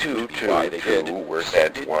happened to be why they did, were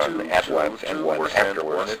sent one at once and one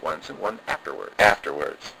afterwards, and one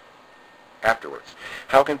afterwards.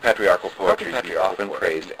 How can patriarchal poetry be often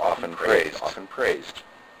praised,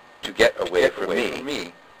 To get away from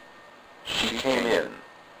me, she came in,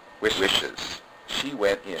 wishes. She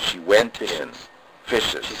went in,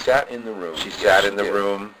 fishes. She sat in the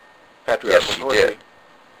room, Patriarchal poetry.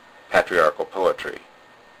 Patriarchal poetry.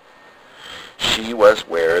 She was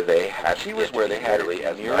where they had it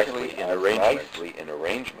as nicely in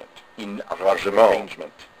arrangement. In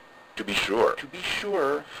arrangement. To be sure.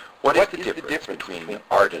 What is the difference between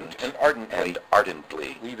ardent and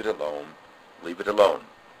ardently? Leave it alone.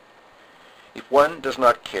 If one does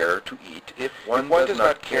not care to eat, one does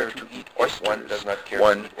not care to eat oysters,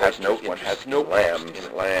 one has no interest in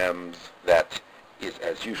lambs, that is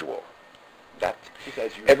as usual.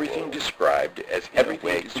 Everything described as in a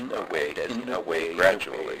way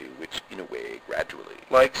gradually,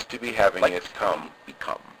 likes to be having it come,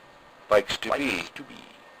 likes to be.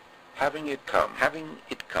 Having it come, had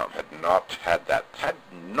not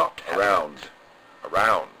around.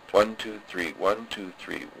 1, 2, 3, 1, 2,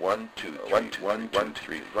 3, 1, 2,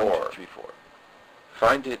 3, 4.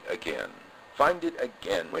 Find it again.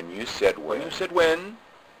 When you said when.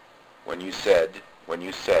 When you said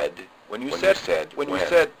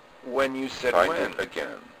when. Find it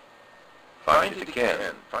again. Find it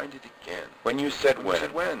again. Find it again. When you said When when. you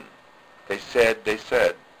said when. They said. They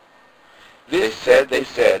said. They said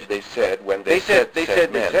when they said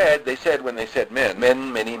men. They said when they said men.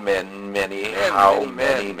 Men, many men, many, Men, how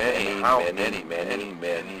many, many, how many, many,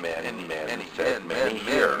 many said many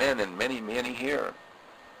here. men, and many here.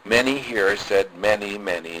 Many here said many,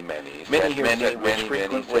 many, Many here many, said which many,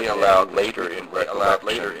 frequently many, allowed many, later which in frequently allowed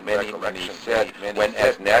later recollection. in Many recollection. said Many when said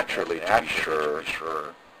as naturally when to as be naturally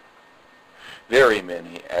sure. Very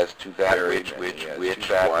many as to that which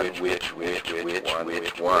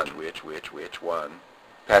one.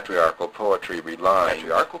 Patriarchal poetry relined.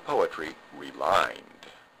 Patriarchal poetry relined.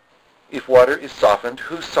 If water is softened,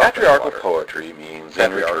 who softened Patriarchal water? poetry means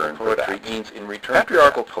Patriarchal in return poetry for that. means in return.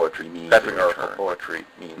 Patriarchal poetry means Patriarchal in return. poetry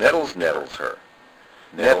means Nettles her. nettles her.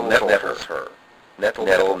 Nettle her. her. Nettle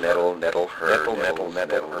her.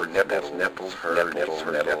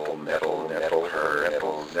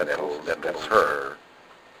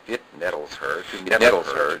 It nettles her to nettle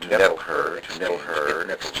her, to nettle her, to nettle her,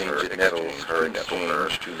 exchange it nettles her,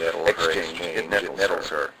 exchange to nettle her, exchange it nettles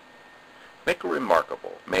her. Make a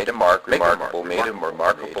remarkable. Made a mark, remarkable, made a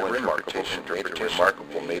remarkable interpretation, made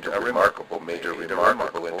a remarkable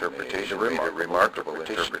interpretation,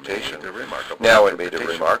 now and made a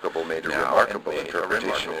remarkable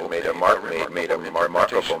interpretation, and made a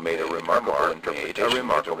remarkable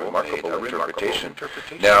interpretation,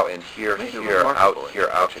 now and here, out,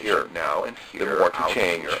 now and here, the more to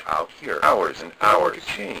change, hours and hours,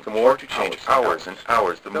 the more to change, hours and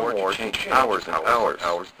hours, the more to change, hours and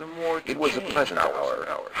hours, the more it was a pleasant hour.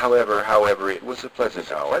 However, it was a pleasant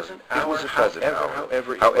hour. It was a pleasant hour.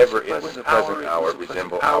 However, it was a pleasant hour.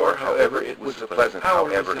 Resemble hour. However, it was a pleasant hour.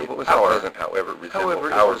 However, it was a pleasant hour.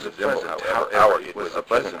 Resemble hour. Resemble hour. It was a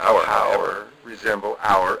pleasant hour. Hour. Resemble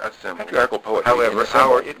hour. Assemble. Patriarchal poetry. However,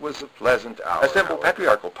 hour. It was a pleasant hour. Assemble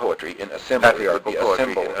patriarchal poetry in assembly. Patriarchal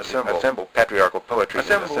poetry in assemble. Assemble patriarchal poetry in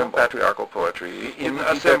assemble. Patriarchal poetry in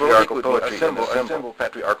assemble. Assemble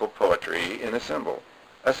patriarchal poetry in assemble.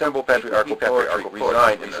 Assemble patriarchal poetry,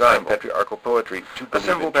 resign patriarchal poetry, to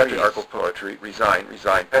assemble patriarchal poetry, resign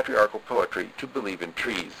patriarchal poetry, to believe in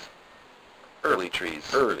trees, early trees,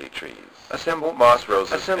 assemble moss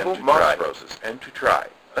roses, and to try.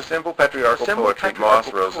 Assemble patriarchal poetry, moss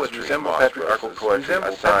roses, resemble patriarchal poetry,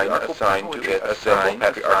 assign to it, assemble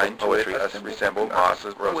patriarchal poetry, resemble moss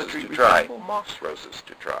roses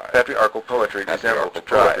to try. Patriarchal poetry, resemble to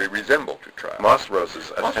try. Moss roses,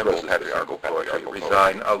 assemble patriarchal poetry,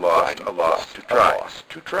 resign a loss to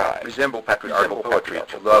try. Resemble patriarchal poetry,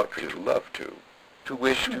 to love to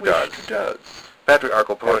wish to does.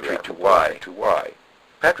 Patriarchal poetry, to why.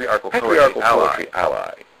 Patriarchal poetry,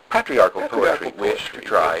 ally. Patriarchal poetry, wish to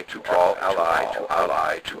try, to all, ally,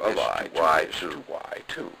 to why,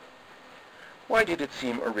 to. Why did it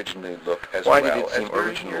seem originally look as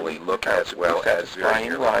well as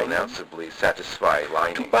satisfying line, announcably satisfy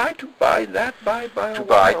lining? To buy that by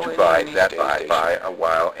a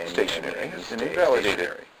while, and stationary has been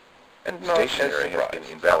invalidated. And not stationary has been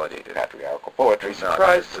invalidated. Patriarchal poetry,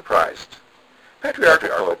 surprised.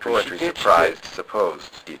 Patriarchal poetry, surprised,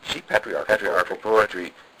 supposed. Did she patriarchal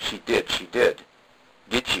poetry? She did.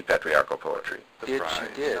 Did she patriarchal poetry? Did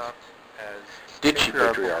she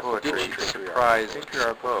patriarchal poetry? Surprised,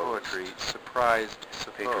 Poetry, surprised,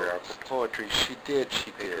 patriarchal poetry. She did.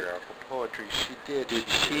 Patriarchal poetry. She did. Did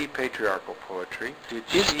she patriarchal poetry?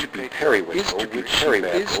 Is to be periwinkle,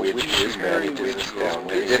 which is periwinkle.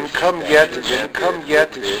 Didn't come yet.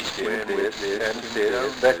 This and this,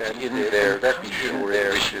 that in there, that be sure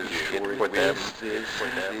there is for them.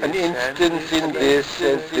 An instance in this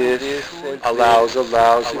as this allows it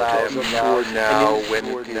to be sure now when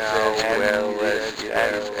it is as well as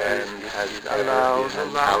and has allows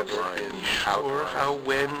outline sure how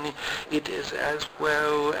when it is as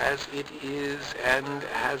well as it is and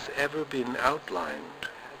has ever been outlined.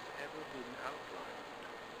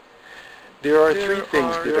 There are three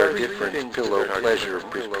things that are different: pillow, pleasure,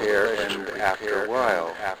 prepare, and after a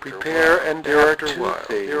while. Prepare and there are two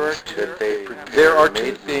things that they prepare. There are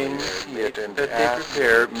two things that they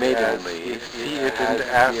prepare maidenly. See it and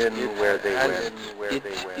ask it where they went. It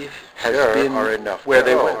has been where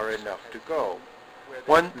they went.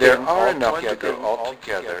 There are enough together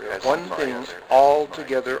altogether as one thing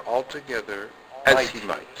altogether as he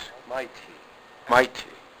might.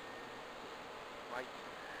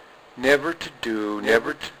 Never to do,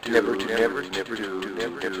 never to do, never to do, never to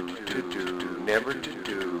do, never to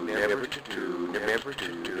do, never to do, never to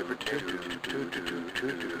do, never to do,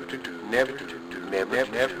 never to do, never to do,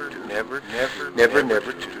 never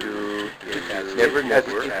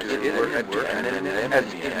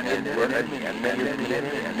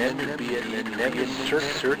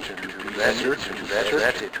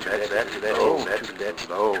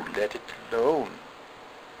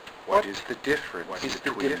What is the difference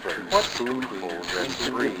between two spoonfuls and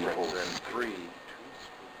three?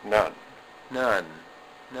 None.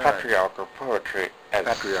 Patriarchal poetry as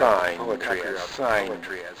sign.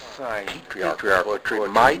 Patriarchal poetry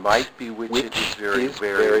might be which it is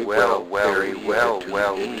very well.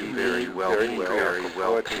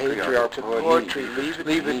 Patriarchal poetry, leave it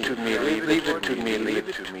to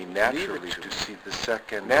me, naturally to see the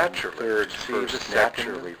second, naturally, to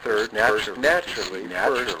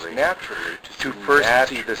first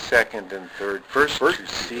see the second and third, first to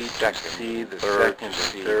see the second and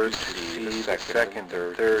third, to see the second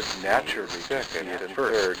and third, naturally to see it and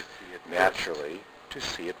third, naturally to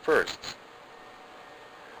see it first.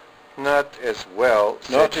 Not as well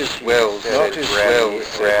said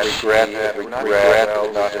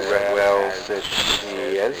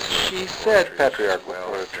as she said patriarchal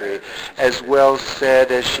poetry, as well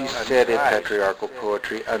said as she said in patriarchal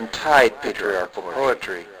poetry, untied patriarchal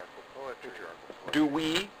poetry.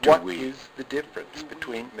 What is the difference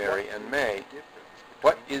between Mary and May?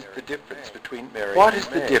 What is the difference between Mary and May? What is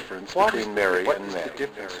the difference between Mary and May?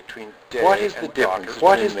 What is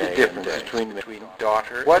the difference between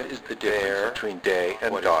daughter? What is the difference between day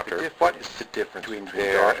and daughter? What is the difference between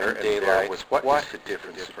there and daylight? What is the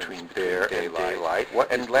difference between there and daylight?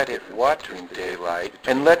 And let it what between daylight?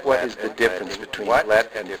 And let what is the difference between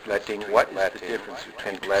let and letting? What is the difference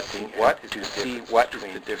between letting? What to see? What is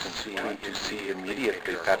the difference between to see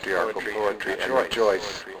immediately? Patriarchal poetry and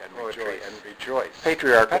rejoice.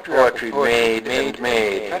 Patriarchal poetry made and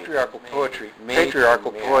made. Patriarchal poetry makes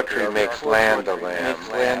land a lamb.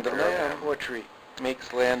 Poetry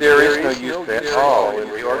makes land. There is no use at all in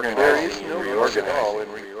reorganizing.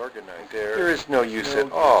 There is no use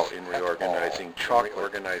at all in reorganizing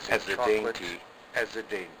chocolate as a dainty.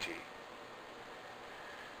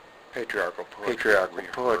 Patriarchal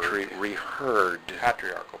poetry reheard.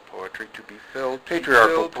 Patriarchal poetry to be filled.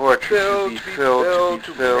 Patriarchal poetry to be filled,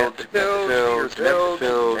 to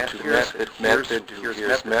method,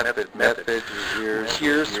 here's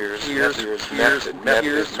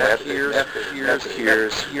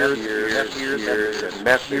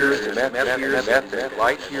method,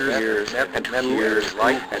 light here's, and here's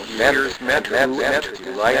light, and method,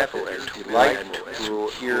 delightful, and who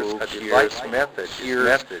here's a delight's method,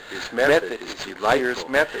 method is delightful,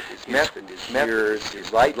 method is delightful,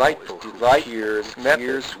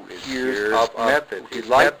 here's of method,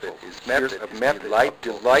 delightful, is method of method,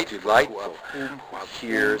 delightful,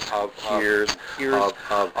 here's of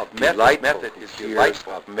method is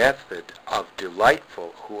delightful, of method of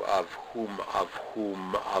delightful,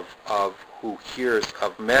 who hears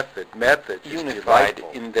of method unified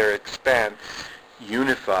in their expanse.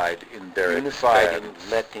 Unified in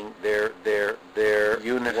letting their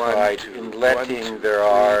unified in letting there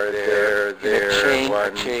are their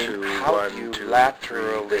one two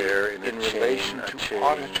laterally there in relation to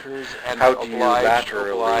auditors and how do you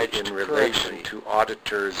laterally in relation to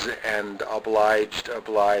auditors and obliged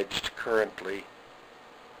currently.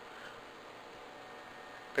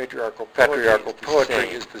 Patriarchal poetry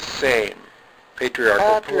is the same.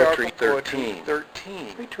 Patriarchal poetry 13.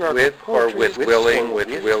 With or with willing, with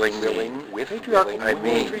patriarchal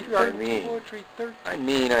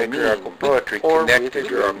poetry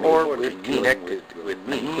connected or with connected with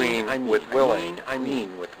queen with willing,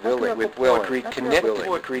 with willing, connected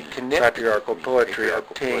patriarchal poetry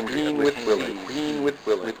obtained with willing,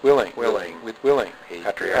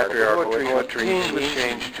 patriarchal poetry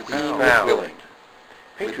changed to be willing.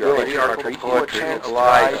 Patriarchal poetry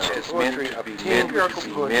obliged as meant to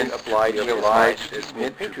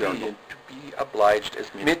be obliged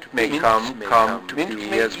as meant may come to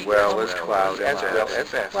be as well as cloud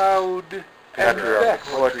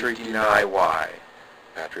Patriarchal poetry deny why.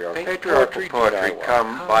 Patriarchal poetry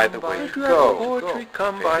come by the way to go.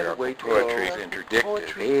 Poetry is interdicted.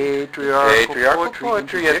 Patriarchal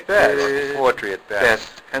poetry at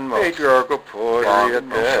best, and most. Patriarchal poetry at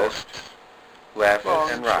best. Left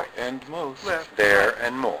and right, and most, there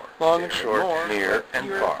and more, long and short, near and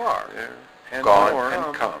far, gone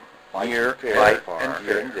and come, near, light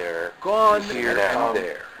and there, gone here and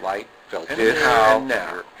there, light, felt this and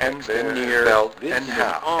now, and then near, felt and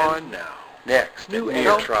how, and now, next, new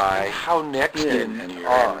and try, how next and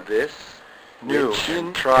on this, New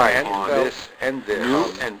and try on this and this.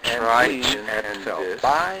 New and try and felt.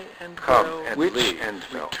 By and come and which and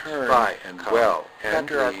return. By and well.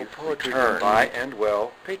 Patriarchal poetry. By and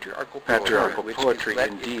well. Patriarchal poetry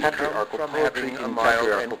indeed. Patriarchal poetry in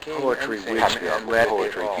patriarchal poetry which is let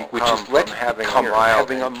poetry which is let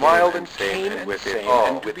having a mild and sane with it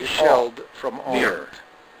all. To be shelled from almond.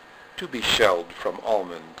 To be shelled from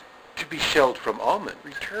almond. To be shelled from almond.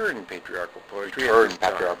 Return patriarchal poetry. Return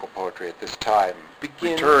patriarchal poetry at this time.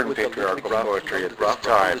 Return patriarchal poetry at this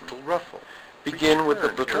time. Begin with a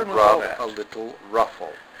little rough, a little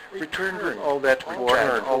ruffle. Return with all that for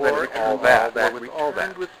and all that with all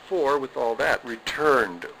that. With for with all that.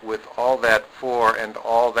 Returned with all that for and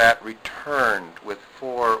all that. Returned with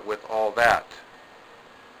for with all that.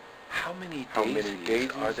 How many daisies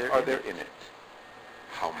are there in it?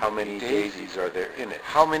 How many daisies are there in it?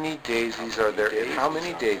 How many daisies are there in it? How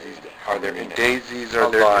many daisies are there in it? Daisies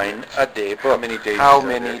are there in it? A day book. How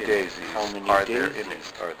many daisies are there in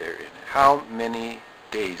it? How many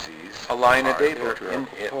daisies? A line a day book in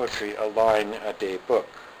it. Poetry, a line a day book.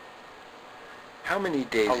 How many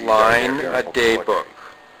daisies? A line a day book.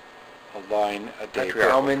 A line a day book.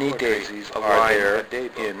 How many daisies are there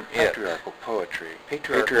in it? Patriarchal poetry.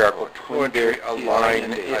 Patriarchal poetry, a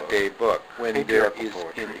line a day book. When there is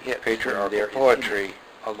in it. Patriarchal poetry,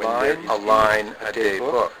 a line a day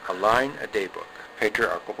book. A line a day book.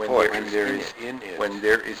 Patriarchal poetry, when there is in it. When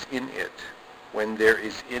there is in it. When there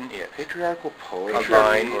is in it. Patriarchal poetry, a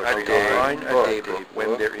line a day book.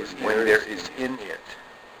 When there is in it.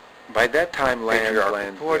 By that time lands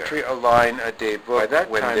poetry a line a day book. By that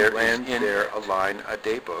when time there lands in there a line a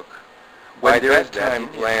day book. By that time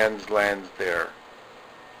lands there.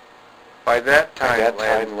 By that time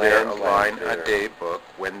lands there a line a day book.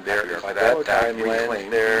 When there is by that time lands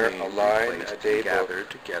there a line a day book. Gathered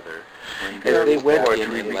together. As they went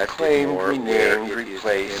in and reclaimed, renamed,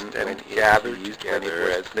 replaced, and gathered together,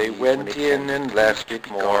 as they went in and left it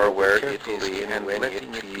more where it is in, and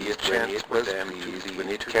letting it be a chance was pleased, when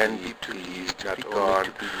it can be pleased, not only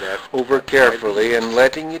to be left over carefully, and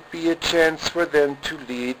letting it be a chance for them to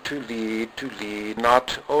lead,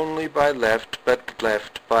 not only by left, but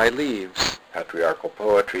left by leaves. Patriarchal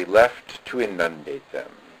poetry left to inundate them.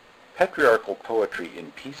 Patriarchal poetry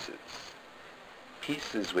in pieces.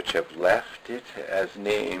 Pieces which have left it as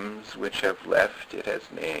names,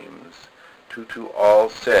 to all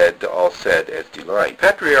said as delight.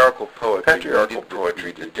 Patriarchal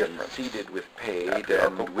poetry the difference, seated with paid,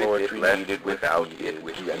 and with it needed without it,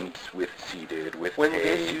 with rents, with seated, with when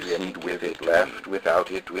paid, and with it left,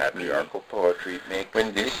 without it, with patriarchal poetry makes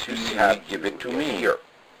when this you see, give it to me.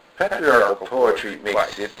 Patriarchal poetry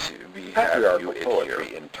makes it to be patriarchal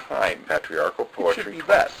poetry in time. Patriarchal poetry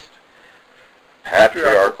less.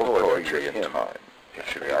 Patriarchal poetry in time.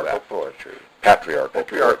 Patriarchal poetry. Patriarchal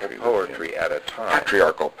poetry at a time.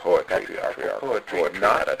 Patriarchal poetry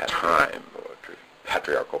not at a time.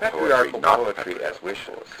 Patriarchal poetry not poetry as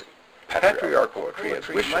wishes. Patriarchal poetry as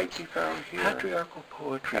wishes might be found here. Patriarchal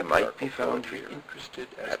poetry might be found here. Interested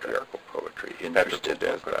as patriarchal poetry. Interested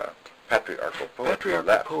as that. Patriarchal poetry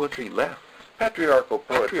left. Patriarchal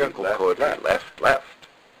poetry left.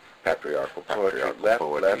 Patriarchal poetry left,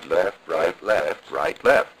 right,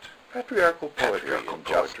 left. Patriarchal poetry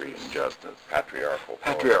injustice. Patriarchal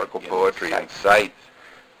poetry in sight.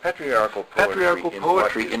 Patriarchal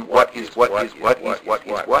poetry in what is what.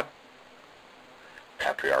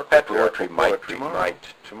 Patriarchal poetry might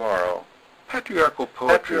tomorrow. Patriarchal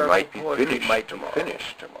poetry might be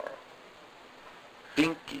finished tomorrow.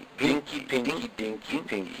 Dinky,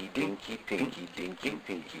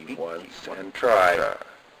 once and try.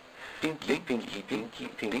 Dinky,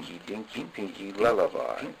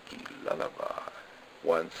 lullaby.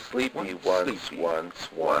 Once sleepy, once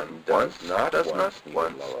one does not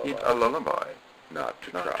need a lullaby, not to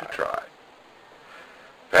try.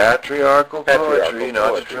 Patriarchal poetry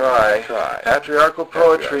not to try. Patriarchal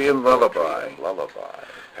poetry and lullaby.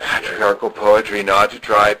 Patriarchal poetry not to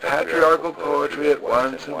try. Patriarchal poetry at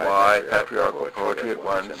once and why. Patriarchal poetry at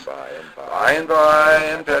once. By and by,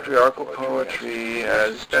 and patriarchal poetry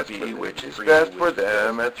has to be which is best for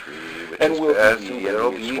them at 3, and will be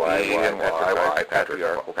and be and why.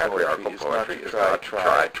 Patriarchal poetry is not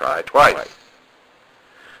try twice.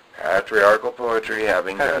 Patriarchal poetry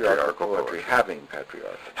having patriarchal poetry having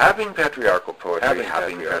patriarchal poetry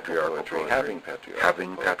having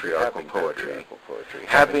patriarchal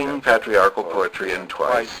poetry and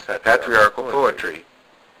twice patriarchal poetry.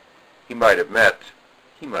 He might have met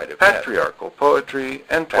patriarchal poetry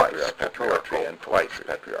and twice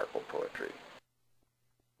patriarchal poetry.